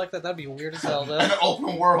world like that'd be weird as hell, though. An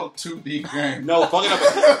open world 2D game. No, fucking up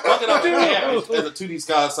a camp as a 2D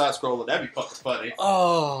side scroller. That'd be fucking funny.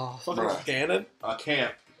 Oh. Fucking Bruh. Ganon. A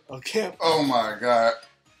camp. A camp. Oh my god.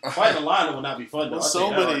 Fighting a lion would not be fun though. There's I'll so tell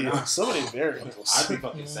you that right many, now. so many variables. I'd be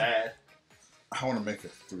fucking sad. I want to make a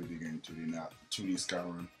 3D game 2D now. 2D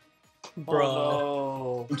Skyrim. Bro.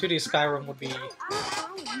 Oh, no. 2D Skyrim would be...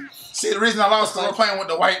 See, the reason I lost is we're playing with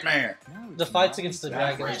the white man. The fights against the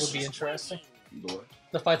dragons would be interesting. Lord.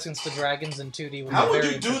 The fights against the dragons in 2D would How be would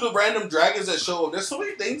very you do interesting. the random dragons that show up? There's so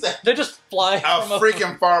many things that. They just fly A from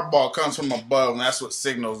freaking fireball comes from above, and that's what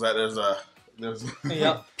signals that there's a...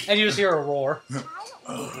 Yep. And you just hear a roar.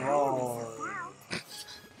 Oh.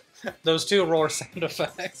 Those two roar sound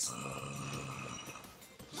effects.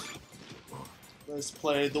 Let's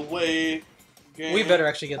play the way game. We better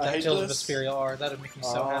actually get I that hate Tales of this. Vesperia R. That would make me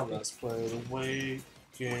so happy. Let's play the way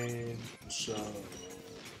game show.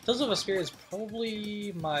 Tales of Vesperia is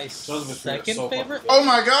probably my Tales of Vesperia is second so fucking favorite. good. Oh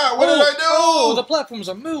my god, what did I do? Oh, the platforms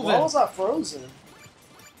are moving. Why was that frozen?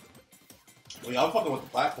 Well, y'all fucking with the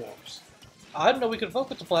platforms. I didn't know we could fuck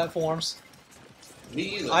with the platforms.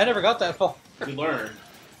 Me either. I never got that far. You learn.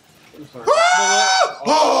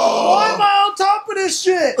 Why am I on top of this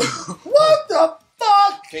shit? What the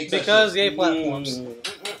fuck? Because yay platforms.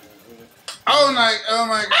 Oh my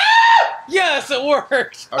god. Yes, it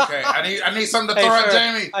worked. Okay, I need something to Hey, throw at sir,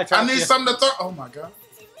 Jamie. I I trapped need you. something to throw. Oh my god.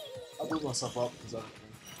 I blew myself up because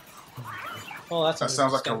Well, that's That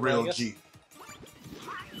sounds like a scumbag, I real guess. G.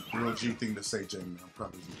 Real G thing to say, Jamie. I'm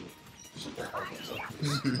proud of you.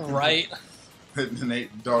 Right.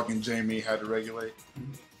 Nate, Dog, and Jamie had to regulate.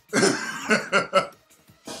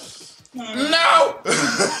 No!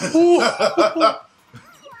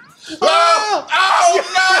 Oh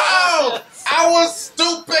no! I was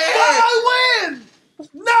stupid! I win!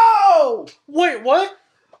 No! Wait, what?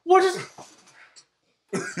 What is?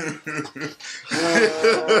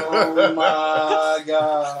 Oh my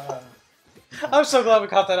god. I'm so glad we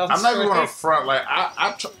caught that on I'm not screen. even going to front. Like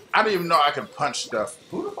I didn't even know I could punch stuff.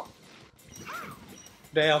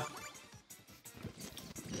 Damn.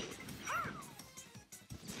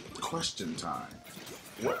 Question time.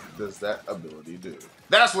 What does that ability do?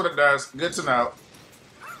 That's what it does. Good to know.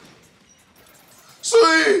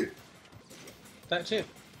 Sweet! That too.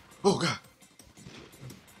 Oh, God.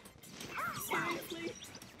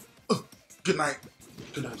 Good night.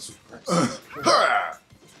 Good night, sweet prince.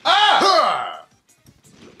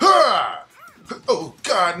 Oh,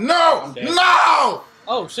 God, no! I'm dead. No!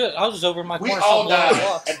 Oh shit! I was just over in my We corner. all still blowing died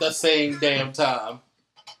blocks. at the same damn time.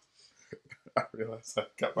 I realized I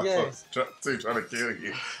got my Yes. phone trying to kill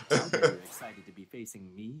you. I'm very excited to be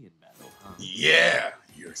facing me in battle, huh? Yeah!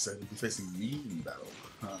 You're excited to be facing me in battle.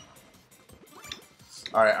 Huh.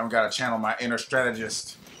 Alright, I'm gonna channel my inner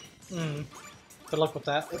strategist. Mm. Good luck with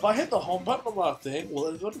that. If I hit the home button on my thing, will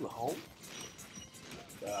it go to the home?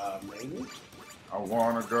 Maybe. I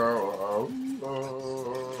wanna go home. I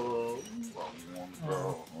wanna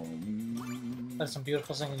go home. That's some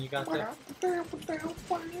beautiful singing you got there.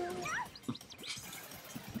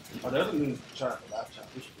 Oh, there's a new chart for laptop.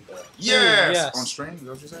 We should do that. Yes! Yes. On stream, is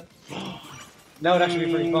that what you said? That would actually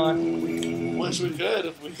be pretty fun. Wish we could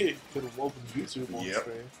if we could have opened YouTube on Yep.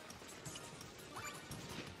 screen.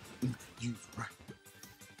 You right.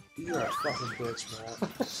 You're a fucking bitch, man.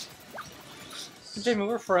 Jamie,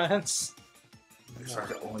 we're friends. If I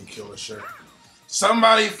could only kill a shirt.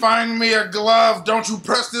 Somebody find me a glove! Don't you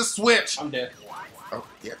press this switch! I'm dead. Oh,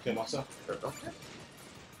 yeah. Kill myself. Okay.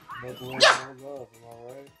 No love, am I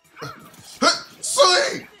right?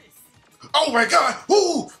 Silly! Oh my god!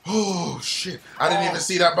 Ooh! Oh shit! I didn't even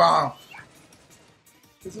see that bomb.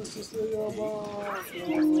 Is this just a bomb?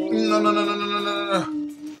 No, no, no, no, no, no, no, no.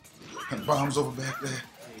 That bomb's over back there.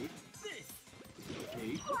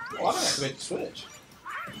 Oh, I don't have to make the switch.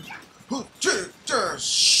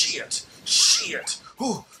 Shit! Shit!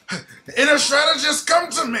 Ooh. Inner strategist, come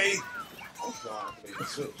to me! Oh, no, I have to make the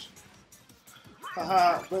switch.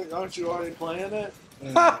 Haha, but aren't you already playing it?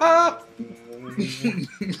 I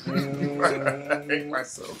hate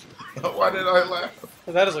myself. Why did I laugh?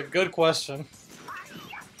 That is a good question.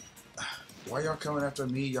 Why y'all coming after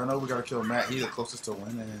me? Y'all know we gotta kill Matt. He's the closest to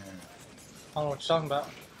winning. I don't know what you're talking about.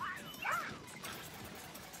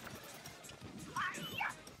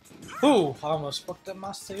 Ooh, I almost fucked up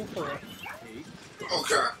my steel play. Oh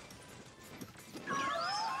god.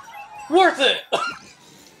 Worth it!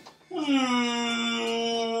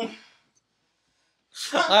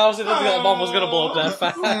 I honestly didn't think that bomb was gonna blow up that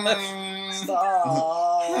fast.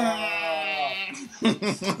 Stop!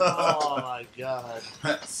 Oh my god.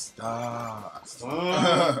 Stop.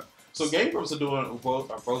 So Game Grumps are doing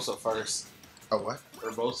Urbosa first. Oh what?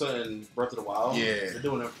 Urbosa and Breath of the Wild. Yeah. They're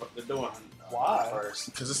doing Why? first.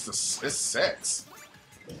 Because it's sex.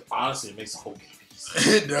 Honestly, it makes the whole game easy.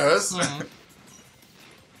 It does. Mhm.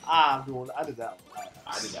 I did that one.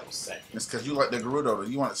 I think that was second. It's because you like the Gerudo.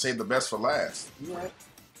 You want to save the best for last. You right?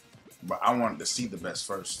 But I wanted to see the best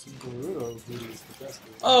first. Gerudo is the best.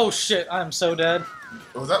 Oh shit, I'm so dead.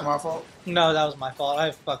 Was that my fault? No, that was my fault.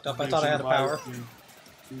 I fucked up. I thought I had a power.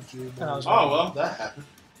 And I was Oh well, that happened.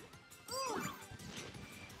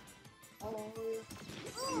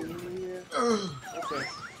 Okay.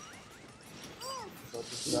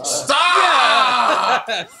 Stop!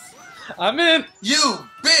 Yes! I'm in! You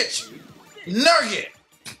bitch! Nugget!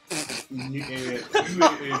 You ain't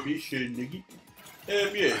bitch, nigga.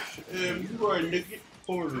 Yes, you are a nigga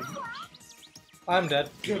for the. I'm dead.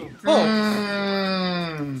 Oh,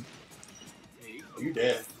 Mm. You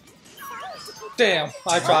dead. damn.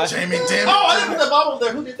 I tried. Jamie, damn it. Oh, I didn't put the bomb over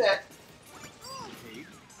there. Who did that?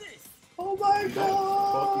 Oh my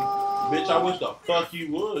god! Bitch, I wish the fuck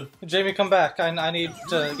you would. Jamie, come back. I need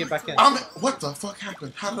to get back in. What the fuck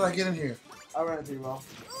happened? How did I get in here? I ran into you wrong.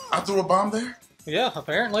 I threw a bomb there? Yeah,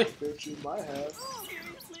 apparently. Bitch, you might have.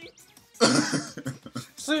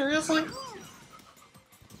 Seriously?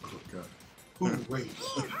 Oh god. Who raised?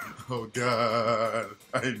 Oh god.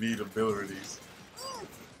 I need abilities.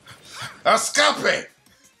 Escape!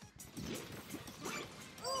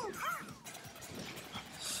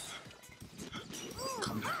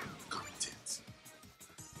 Calm down. Calm tense.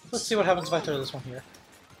 Let's see what happens if I throw this one here.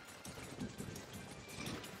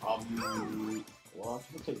 Well, I'll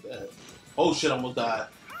take that. Oh shit, I almost died.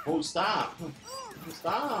 Oh, stop.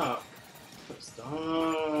 Stop.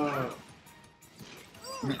 Stop.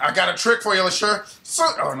 I got a trick for you, Llessur.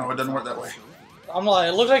 Oh no, it doesn't work that way. I'm like,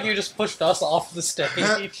 it looks like you just pushed us off the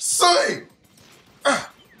stage. Sully!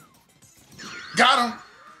 Got him!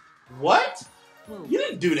 What? You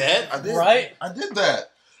didn't do that. I did. Right? I did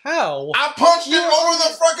that. How? I punched it over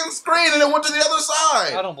the fucking screen and it went to the other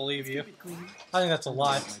side. I don't believe you. I think that's a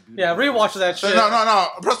lie. Yeah, rewatch that shit. No.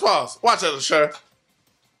 Press pause. Watch it, Llessur.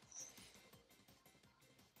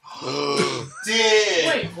 Dead.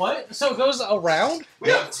 Wait, what? So it goes around? We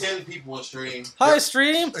have 10 people on stream. Hi,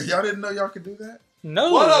 stream. Y'all didn't know y'all could do that?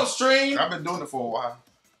 No. What up, stream? I've been doing it for a while.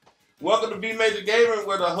 Welcome to VMajorGaming,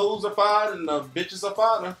 where the hoes are fine and the bitches are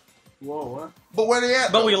finer. Whoa, what? But where they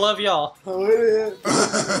at? But though? we love y'all. Oh, it is.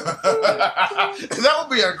 That would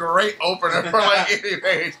be a great opener for like any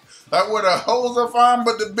page. Like where the hoes are fine,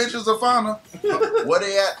 but the bitches are finer. Where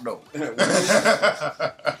they at though?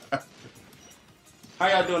 How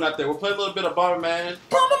y'all doing out there? We're playing a little bit of Bomberman.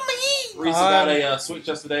 Bomberman! Resa got a Switch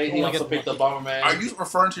yesterday. He only also get picked the up Bomberman. Are you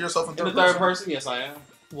referring to yourself in in third the third person? Yes, I am.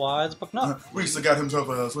 Why is the book not? Resa got himself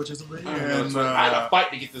a Switch yesterday, I and had to fight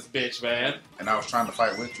to get this bitch, man. I was trying to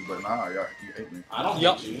fight with you, but nah, you hate me. I don't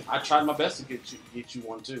Yup. hate you. I tried my best to get you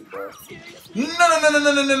one too, bro. No.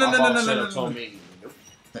 My boss should have told me. Nope.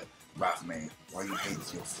 Boss man, why you hate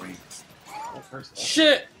your friends? Don't curse that.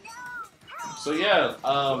 Shit. So yeah,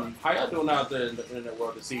 how y'all doing out there in the internet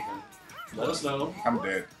world this evening? Let us know. I'm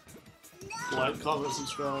dead. Like, comment,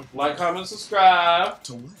 subscribe. Like, comment, subscribe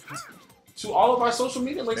To what? to all of our social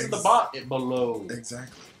media links at the bottom below.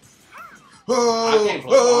 Exactly. I can't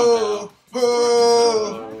play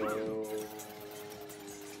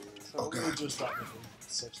So God. we just stop making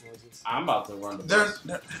sex noises. I'm about to run the They're,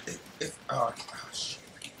 bus. oh shit,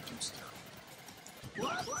 I can't do stuff.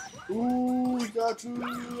 Ooh, we got you.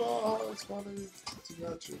 Oh, it's funny. We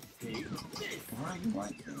got you. Why you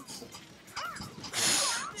like this?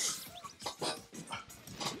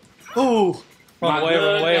 Ooh. My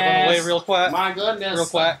Run away, goodness. real quick. My goodness. Real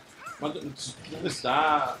quick. My goodness.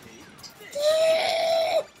 Stop.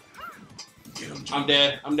 Get him, I'm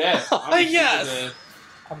dead. I'm dead. Yes. Dead.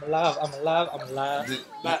 I'm alive.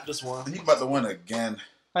 Not this one. You about to win again.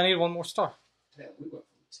 I need one more star. Damn, we went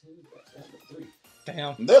from 10 to 3.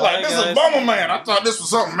 Damn. They're like, Bye, this guys. is Bomberman. I thought this was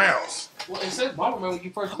something else. Well, it said Bomberman when you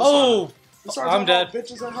first. Oh, We started I'm talking dead. about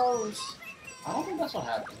bitches and hoes. I don't think that's what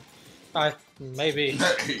happened. Maybe.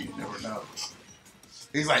 You never know.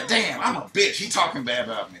 He's like, damn, I'm a bitch. He talking bad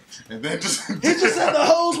about me. And then just... He just said the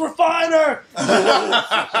hoes were finer.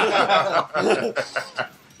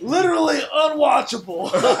 Literally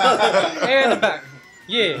unwatchable. And back.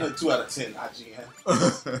 Yeah. 2 out of 10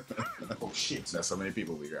 IGN. Oh shit. That's so many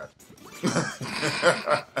people we got.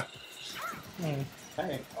 Hmm.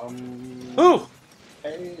 Hey, Ooh,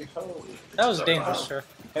 hey, ho. that was dangerous, sir.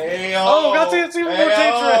 Hey, ho. Oh, got to it's even more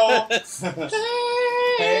dangerous.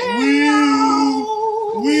 Hey,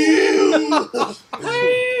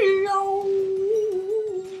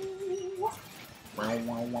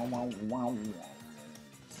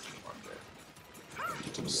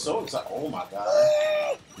 I'm so excited. Oh my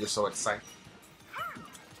god. You're so excited.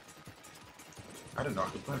 I didn't know I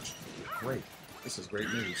could punch. Great. This is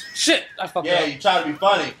great news. Shit, I fucked Yeah, up. you try to be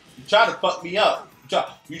funny. You try to fuck me up.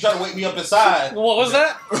 You try to wake me up inside. What was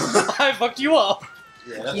that? I fucked you up.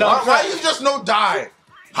 Yeah, that's No, what Why you just no die?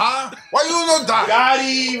 Huh? Why you no die? got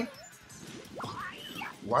him.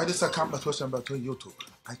 Why does that competition about YouTube?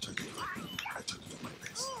 I try to do my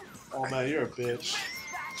best. Oh man, you're a bitch.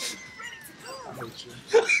 I hate you.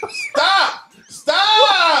 Stop!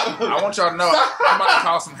 Stop! I want y'all to know I'm about to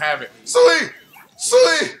cause some havoc. Silly!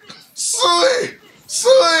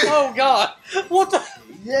 Oh god. What the?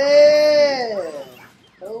 Yeah.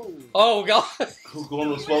 Oh. Oh god. Who's going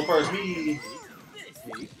to explode first? Me.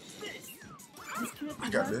 I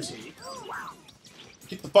got this.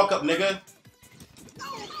 Get the fuck up, nigga.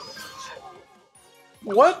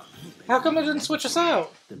 What? How come it didn't switch us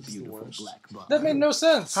out? The beautiful black box. That made no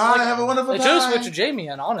sense. Hi, have a wonderful It time. chose switch Jamie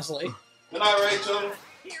in, honestly. Good night, Rachel.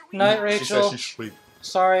 Night, She Rachel. said she's asleep.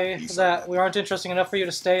 Sorry He's that we aren't interesting enough for you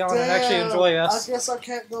to stay on and actually Damn, enjoy I us. guess I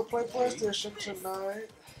can't go play PlayStation tonight.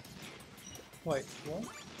 Wait, what?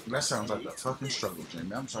 That sounds like a fucking struggle,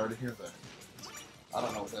 Jamie. I'm sorry to hear that. I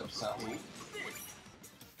don't know what that sounds like.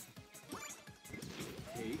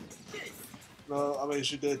 No, I mean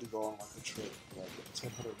she did go on like a trip, like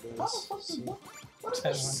 1,000 minutes. What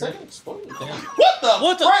Ten the hundred. exploding? Damn.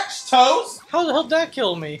 What the French toast? How the hell did that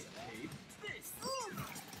kill me?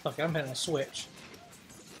 Fuck, I'm hitting a switch.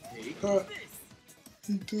 Me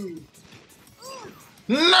too.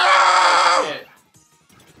 No! Shit.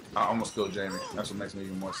 I almost killed Jamie. That's what makes me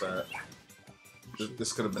even more sad.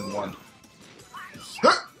 This could have been one.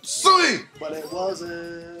 Silly! But it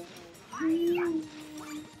wasn't.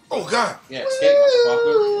 Oh god! Yeah, escape,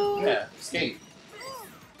 motherfucker. Yeah, escape.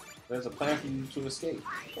 There's a plan for you to escape.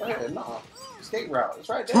 Go ahead, no. Escape route. It's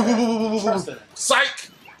right there. Trust in it. Psych!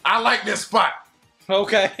 I like this spot.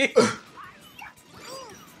 Okay.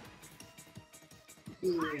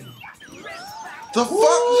 The fuck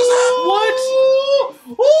just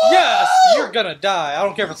happened? What? Yes, you're gonna die. I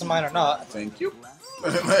don't care if it's mine or not. Thank you.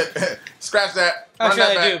 Scratch that. Run Actually,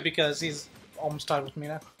 that I back. do because he's almost tied with me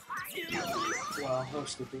now. Wow, that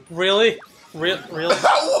was stupid. Really? Really?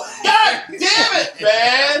 God damn it,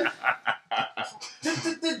 man!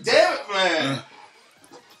 Damn it, man!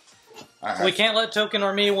 We can't let Token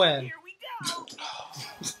or me win.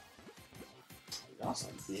 Y'all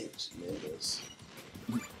some bitch niggas.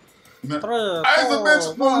 As a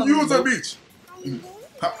bitch, no, you was a bitch.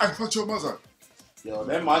 I put your mother. Yo,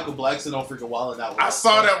 that Michael Blackson on freaking Wallet out. I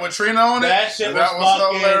saw that with Trina on it. That shit That was was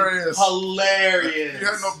fucking hilarious. hilarious. He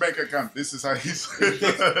had no bank account. This is how he's. He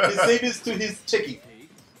said this to his chickie.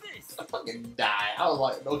 I fucking died. I was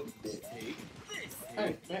like, no, he did.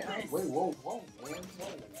 Hey, man, wait, whoa, man.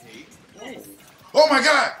 Whoa. Oh my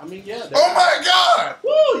god! I mean, yeah. Oh my god!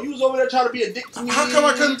 Woo! You was over there trying to be a dick to me. How come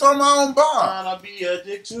I couldn't throw my own bomb? Trying to be a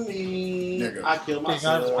dick to me. Nigga. I killed Did you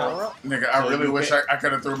not have his power myself. up? Nigga, I So really you wish can't- I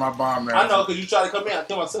could have threw my bomb there. I know, because you tried to come in. I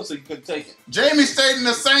killed myself so you couldn't take it. Jamie stayed in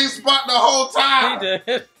the same spot the whole He time.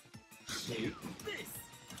 did.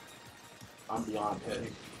 I'm beyond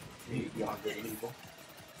petty. Beyond good and evil.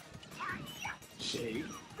 Shade.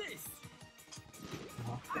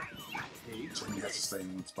 Jamie has to stay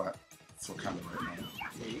in one spot. So kind of right now.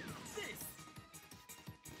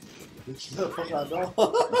 The fuck I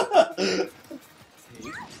know.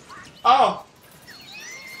 Oh!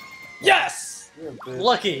 Yes! You're a bitch.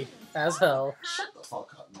 Lucky as hell. Shut the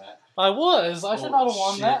fuck up, Matt. I was. I should not have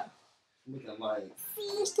won shit. that. Looking like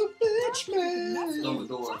Mr. Bitch, man. on the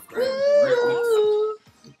door. Grab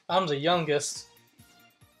I'm the youngest.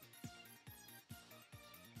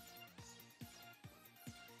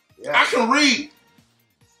 I can read.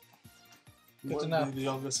 You Good to wouldn't know. be the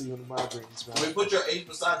youngest even in my dreams, I mean, man. put your age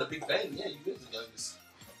beside the Big Bang. Yeah, you is the youngest.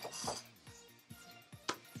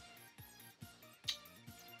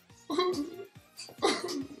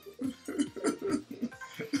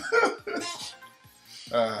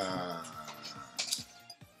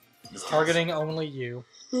 Targeting only you.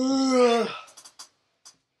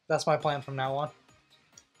 That's my plan from now on.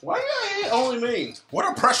 Why you ain't only me? What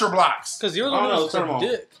are pressure blocks? Because you're the Oh, one no, who's turn 'em a on.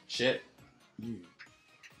 dick. Shit.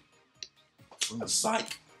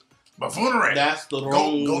 Psych. Buffoonery. That's the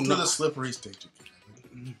wrong. Go to the slippery stage.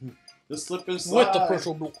 The slip inside. With the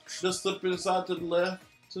pressure blocks. The slip inside to the left,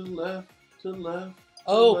 to the left, to the left.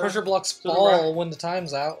 Oh, the pressure blocks to the fall right. when the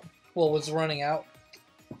time's out. Well, it's running out.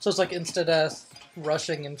 So it's like insta-death,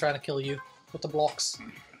 rushing and trying to kill you with the blocks.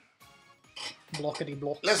 Blockity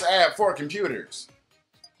blocks. Let's add 4 computers.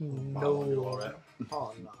 No.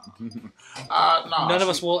 Oh, no. No. None of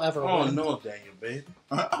us will ever Oh win. no, Daniel, baby.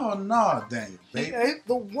 Oh no, Daniel, He baby. ain't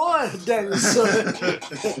the one, Danielson.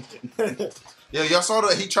 Yeah, y'all saw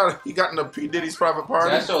that he got in the P Diddy's private party.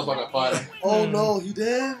 That show's fucking funny. Oh, no, he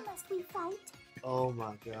did? Must we fight? Oh,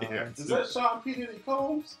 my God. Yeah. Is that Sean P. Diddy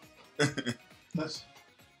Combs? That's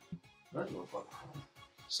no fucking.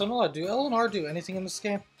 So no, do L and R do anything in this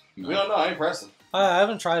game? We don't know. I ain't pressing. I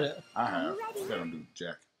haven't tried it. I have. I don't do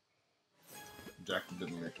Jack. Jack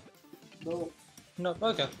didn't like it. No. No,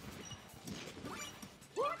 okay.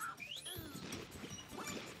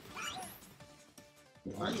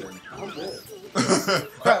 My turn. I'm dead.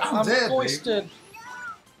 Crap, I'm dead, baby. hoisted.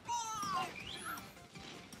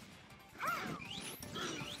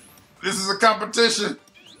 This is a competition.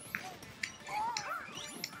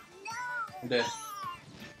 I'm dead.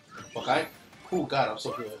 Okay. Oh God, I'm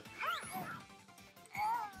so good.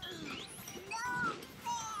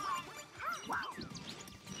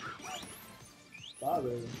 Bye,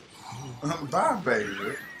 baby. Bye,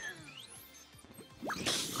 baby.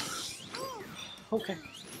 Okay.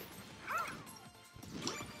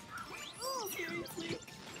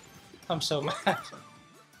 I'm so mad.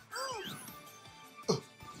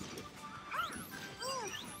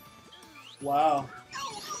 Wow.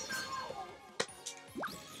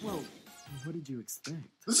 Whoa, what did you expect?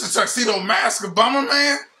 This is Tuxedo Mask of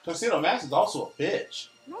Bomberman? Tuxedo Mask is also a bitch.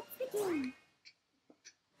 Let's begin.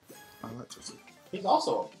 I like Tuxedo. He's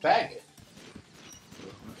also a faggot.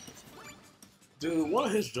 Dude, one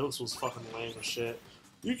of his jokes was fucking lame as shit.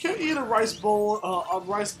 You can't eat a rice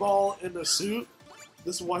ball in a suit.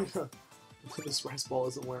 This white, this rice ball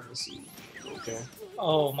isn't wearing a suit. Okay.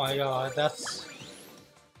 Oh my god, that's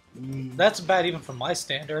bad even from my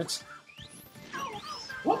standards.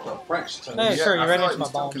 What the French? Hey, sure, you I ran feel into my you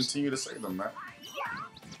still bombs. continue to say them, man.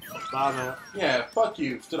 Bye, man. Yeah, fuck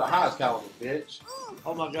you to the highest caliber, bitch.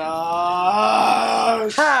 Oh my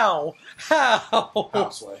gosh. How? How?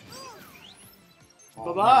 Houseway.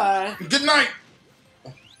 Bye bye. Good night.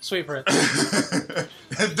 Sweet Prince.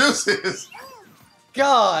 Deuces.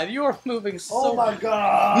 God, you are moving so. Oh my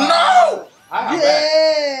god. No! I'm back.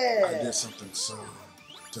 I Yeah. did something so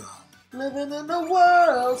dumb. Living in a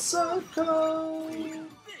world so cold.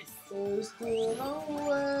 There's still no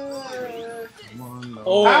way.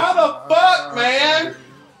 Oh. How the fuck, man?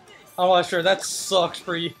 I'm not sure. That sucks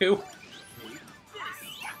for you.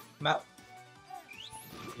 Matt.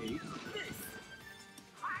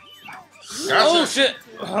 Gotcha. Oh shit!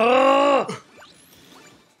 Ugh.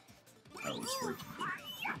 That was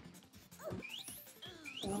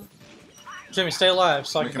freaking. Jimmy, stay alive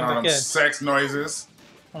so I can Making come all back them in. sex noises.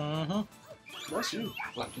 Mm-hmm. That's you.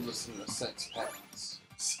 Like you listen to sex packets.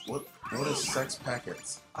 What is sex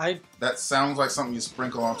packets? I That sounds like something you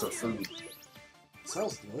sprinkle onto food.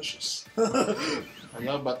 Sounds delicious. Are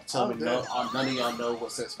y'all about to tell me I'm no? dead. None of y'all know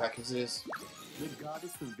what sex packets is? The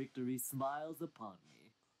goddess of victory smiles upon me.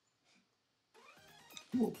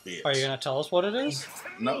 You a bitch. are you gonna tell us what it is?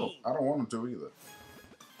 No, I don't want him to either.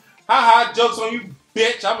 Haha, joke's on you,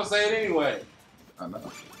 bitch. I'ma say it anyway. I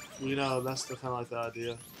know. You know, that's the kind of like the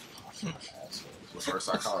idea. Reverse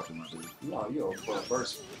psychology, my dude. No, you're a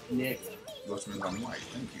reverse nigga. Which means I'm white.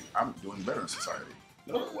 Thank you. I'm doing better in society.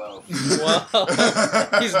 No, well.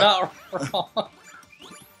 Well, he's not wrong.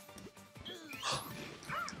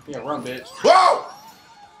 Yeah, run, bitch. Whoa!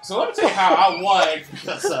 So let me tell you how I won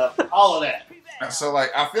because of all of that. And so, like,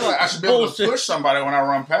 I feel like I should be able to Bullshit. push somebody when I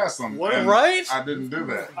run past them. What, and right? I didn't do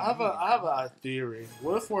that. I have a theory.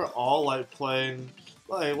 What if we're all like playing?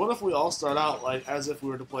 Like, what if we all start out like as if we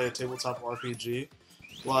were to play a tabletop RPG,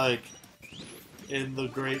 like in the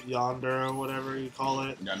Great Yonder or whatever you call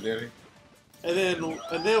it, Yandere? and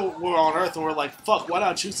then we're on Earth and we're like, fuck, why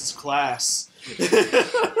not choose this class?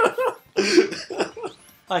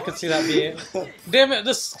 I could see that being. Damn it!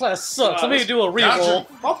 This class sucks. Let me do a reroll.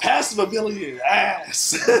 My passive ability is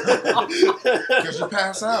ass. Because you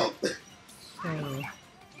pass out. Hmm.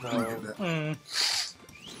 No. Hmm.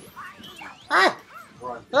 Ah!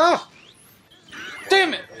 Ah!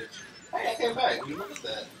 Damn it! Hey, I came back. You look at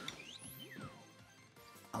that.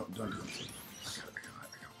 Oh, don't do it.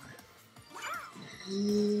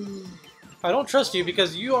 I don't trust you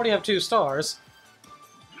because you already have 2 stars.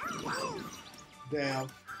 Damn.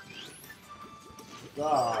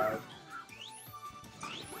 God.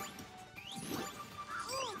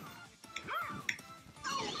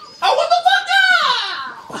 Oh, what the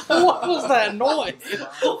fuck? What was that noise?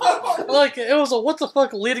 Like, it was a what the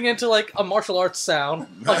fuck leading into like a martial arts sound.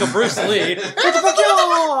 Like a Bruce Lee. What the fuck,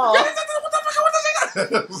 y'all?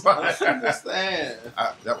 I understand.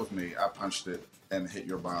 That was me. I punched it and hit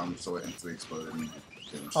your bomb, so it instantly exploded. And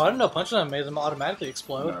finished. Oh, I didn't know punching them made them automatically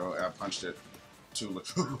explode. No, I punched it too.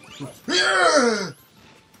 Yeah!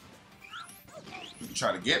 You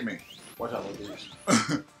try to get me. Watch out, little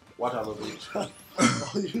bitch. Watch out, little bitch.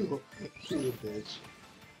 Oh, you bitch.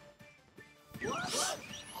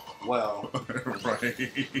 Well,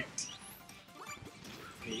 Right.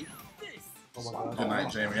 Oh my god. Good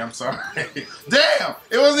night, Jamie. I'm sorry. Damn!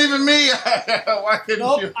 It wasn't even me. Why couldn't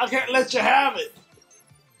Nope, you? I can't let you have it.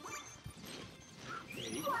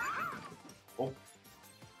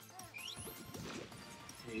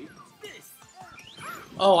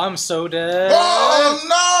 Oh, I'm so dead.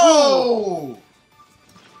 Oh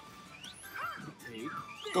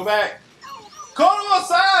go back. Go to my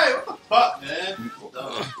side. What the fuck, man?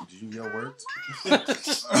 no! Did you yell words?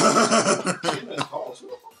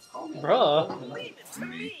 Bruh.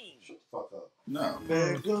 Me? Shut the fuck up. No.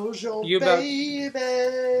 There goes your You about- baby.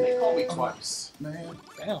 They call me twice. Man.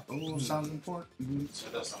 Damn. Oh, sounds important. So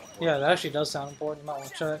that's not important. Yeah, that actually does sound important. You might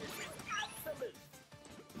want to check.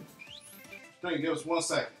 Drink, give us 1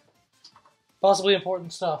 second. Possibly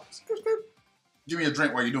important stuff. Give me a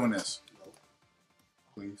drink while you're doing this.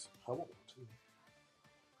 Please. I want to.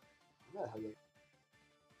 Yeah, how you-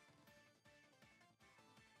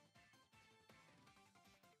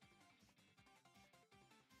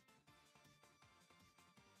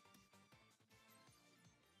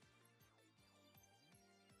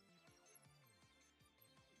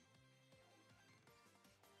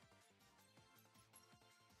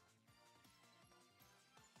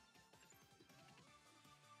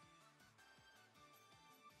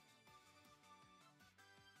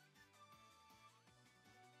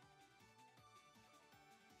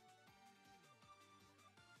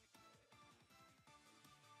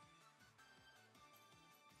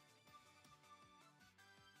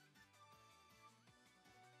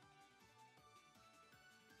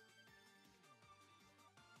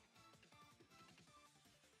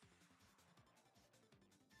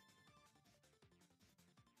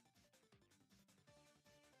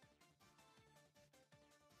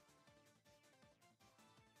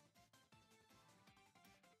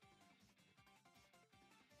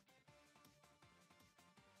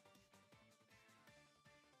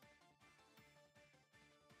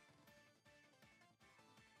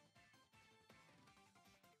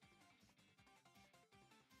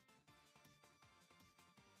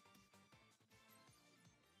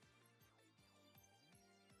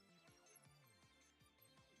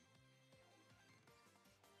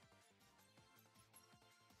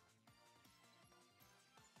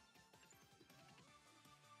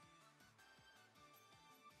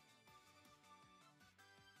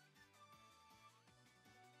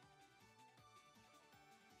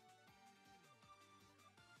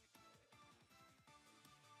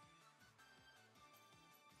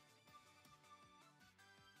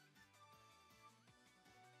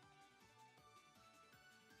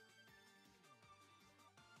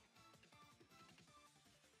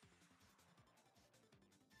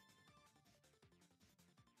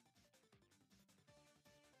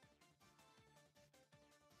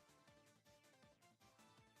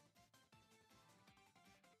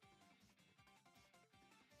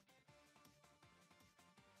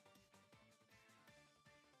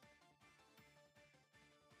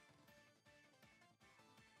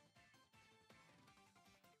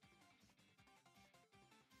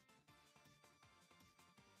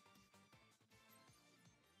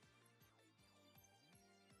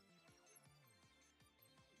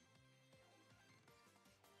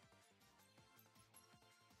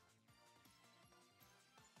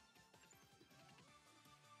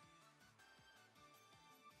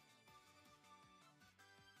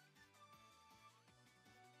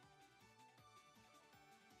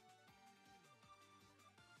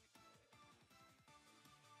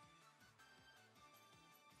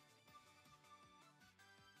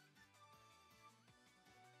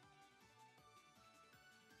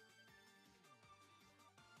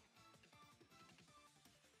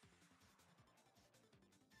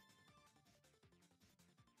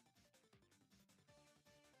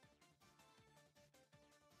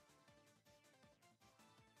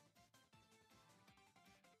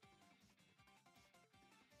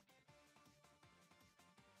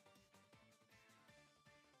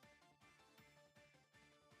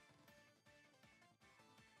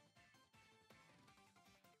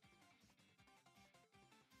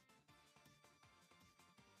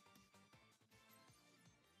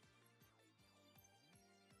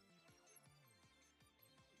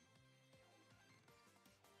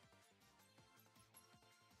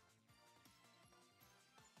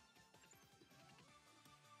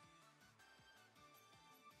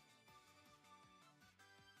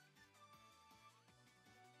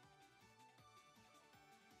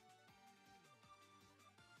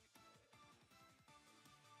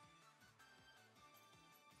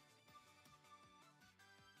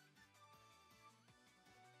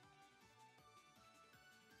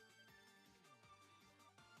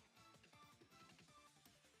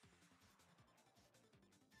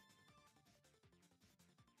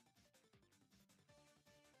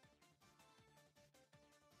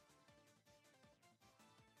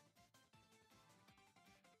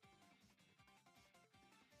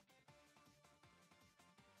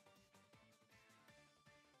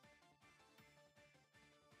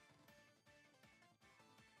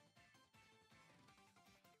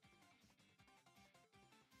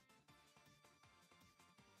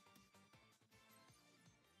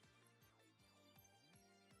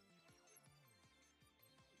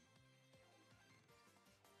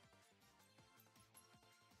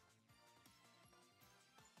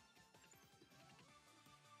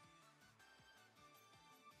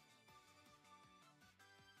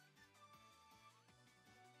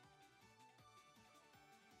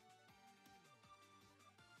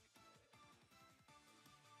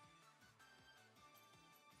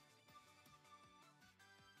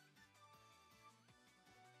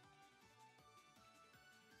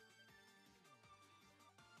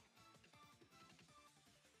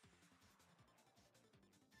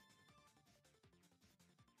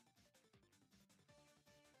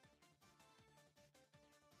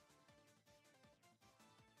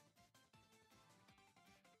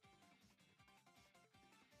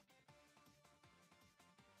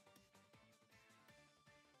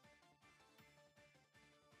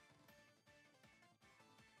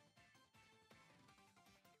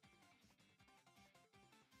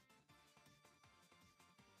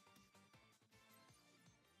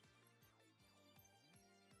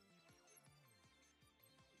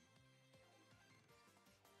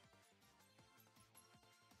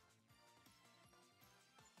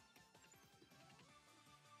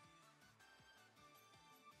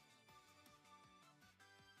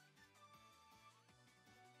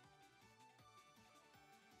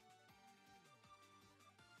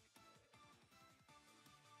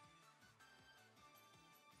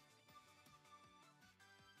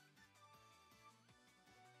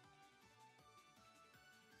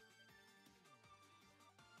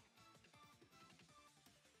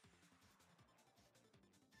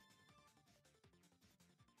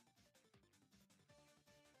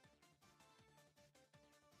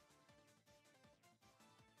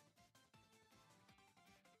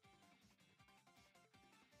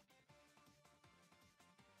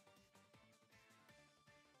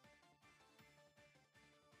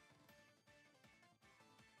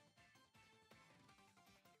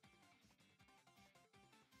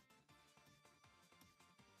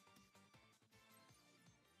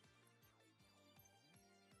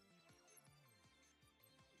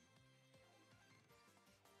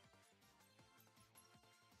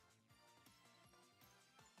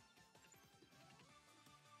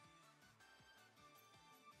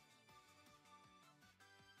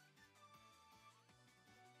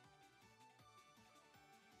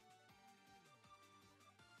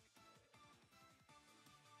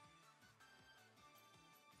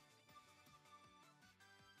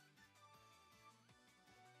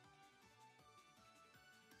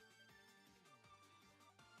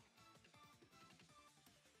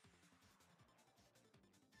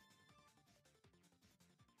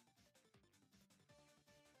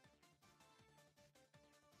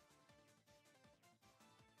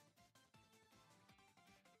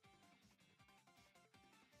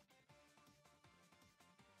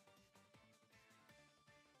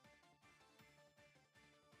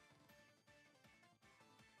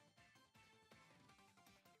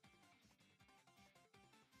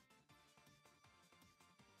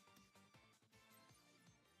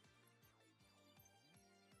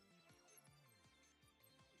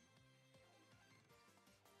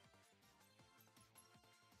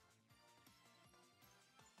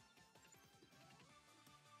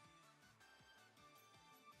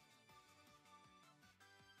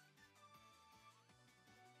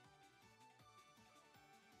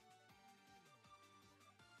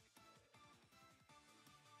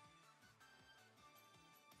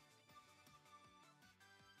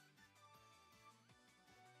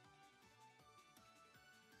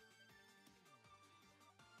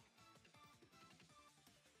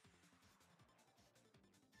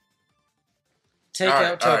 Take All out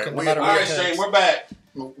right, all token, right. no matter All what right, it Shane, takes. we're back.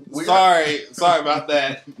 Sorry about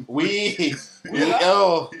that.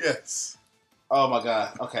 Yes. Oh my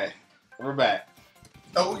god. Okay, we're back.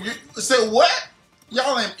 Oh, you said what?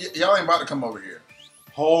 Y'all ain't about to come over here.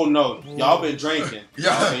 Oh no, y'all been drinking.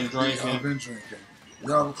 Y'all been Y'all drinking. been drinking.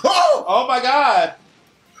 Y'all. Oh! Oh my god.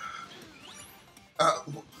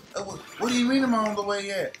 What do you mean I'm on the way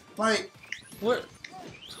yet? Like, What?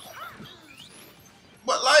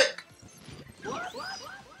 but like.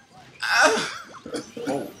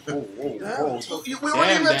 Whoa. We Damn,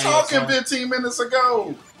 weren't even Daniel, talking son. 15 minutes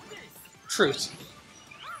ago. Truth.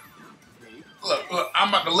 Look, I'm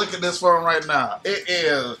about to look at this phone right now. It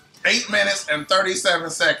is 8 minutes and 37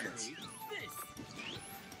 seconds.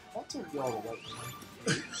 I told y'all to wait.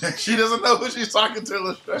 She doesn't know who she's talking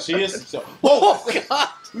to. She is. So, oh god.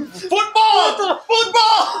 Football.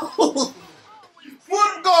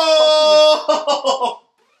 Football.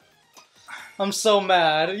 I'm so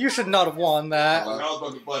mad. You should not have won that.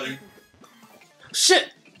 Buddy.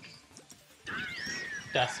 Shit!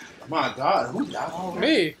 Death. My god, who died?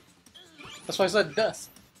 Me. That's why I said death.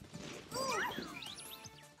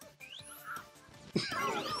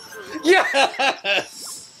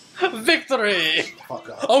 Yes! Victory! Fuck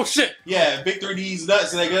up. Oh shit! Yeah, victory these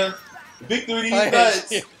nuts, nigga. Victory these I hate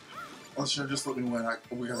nuts. you. Oh, sure, just let me win.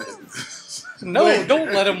 We gotta. No, Win.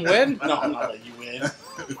 don't let him win. No, I'm not letting you win.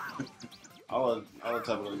 I'll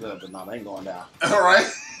tell you what's up, but no, they ain't going down. All right.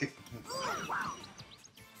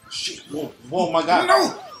 Shit, whoa, my god.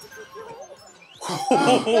 No.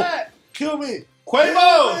 Kill me.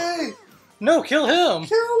 Quavo! No, kill him.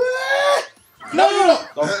 Kill me! No!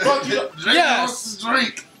 The fuck you? Drink Yes. wants to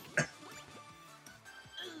drink.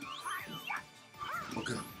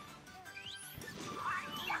 Okay.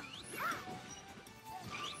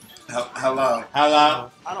 Hello.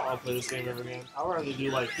 Hello? I don't want to play this game ever again. I'd rather do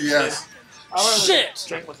like Yes. I'd rather Shit.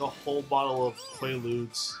 drink like a whole bottle of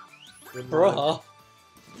Quaaludes than Bruh.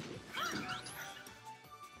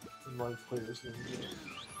 play this game again.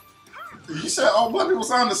 You said all black people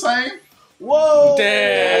sound the same? Whoa!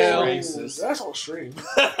 Damn. That's racist. That's on stream.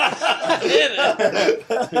 I did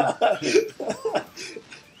it.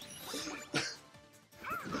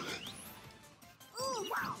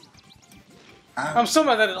 I'm so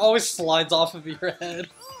mad that it always slides off of your head.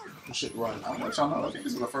 Shit, run. I'm let y'all know. I think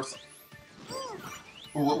this is the first time.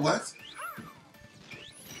 What?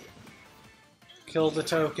 Kill the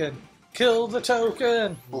token. Kill the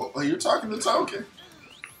token. Well, you're talking to Token.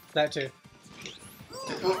 That too.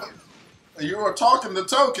 You are talking to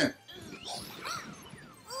Token.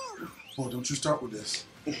 Boy, don't you start with this.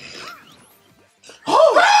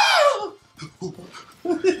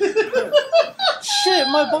 Shit,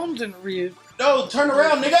 my bomb didn't read. No, turn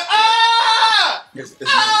around, nigga. Ah!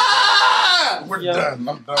 Ah! We're Yeah. done.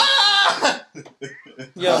 I'm done. Ah!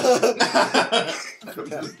 Yeah.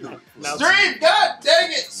 Now, Stream, god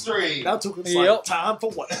dang it, stream. now took it's Yep. like time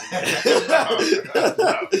for what?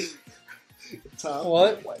 Time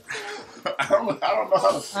What? for what? I don't know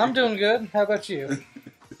how to I'm doing good. How about you?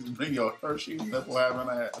 bring your Hershey nipple having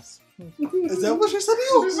ass. Is that what you said?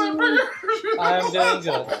 You said bring your Hershey I'm doing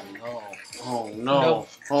good. Oh no. Nope.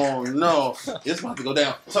 Oh no. It's about to go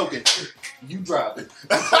down. Token, you drive it.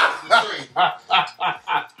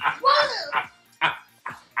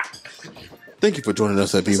 Thank you for joining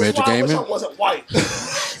us at This is why I wish I VMajorGaming. wasn't white.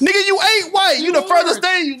 Nigga, you ain't white. You the You furthest are.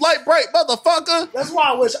 thing, you light bright motherfucker. That's why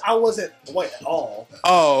I wish I wasn't white at all.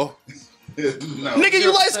 Oh. No. Nigga,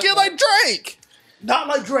 you light skin like Drake. Not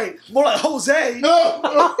like Drake, more like Jose. You're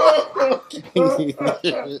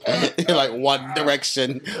like One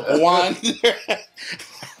Direction. One.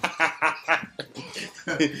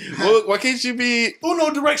 Why can't you be? Uno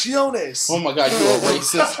direcciones. Oh my god, you're a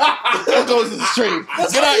racist. That goes to the stream.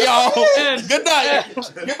 Good night, y'all. And- Good night.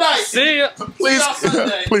 Good night. See ya. See y'all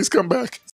Sunday. Please come back.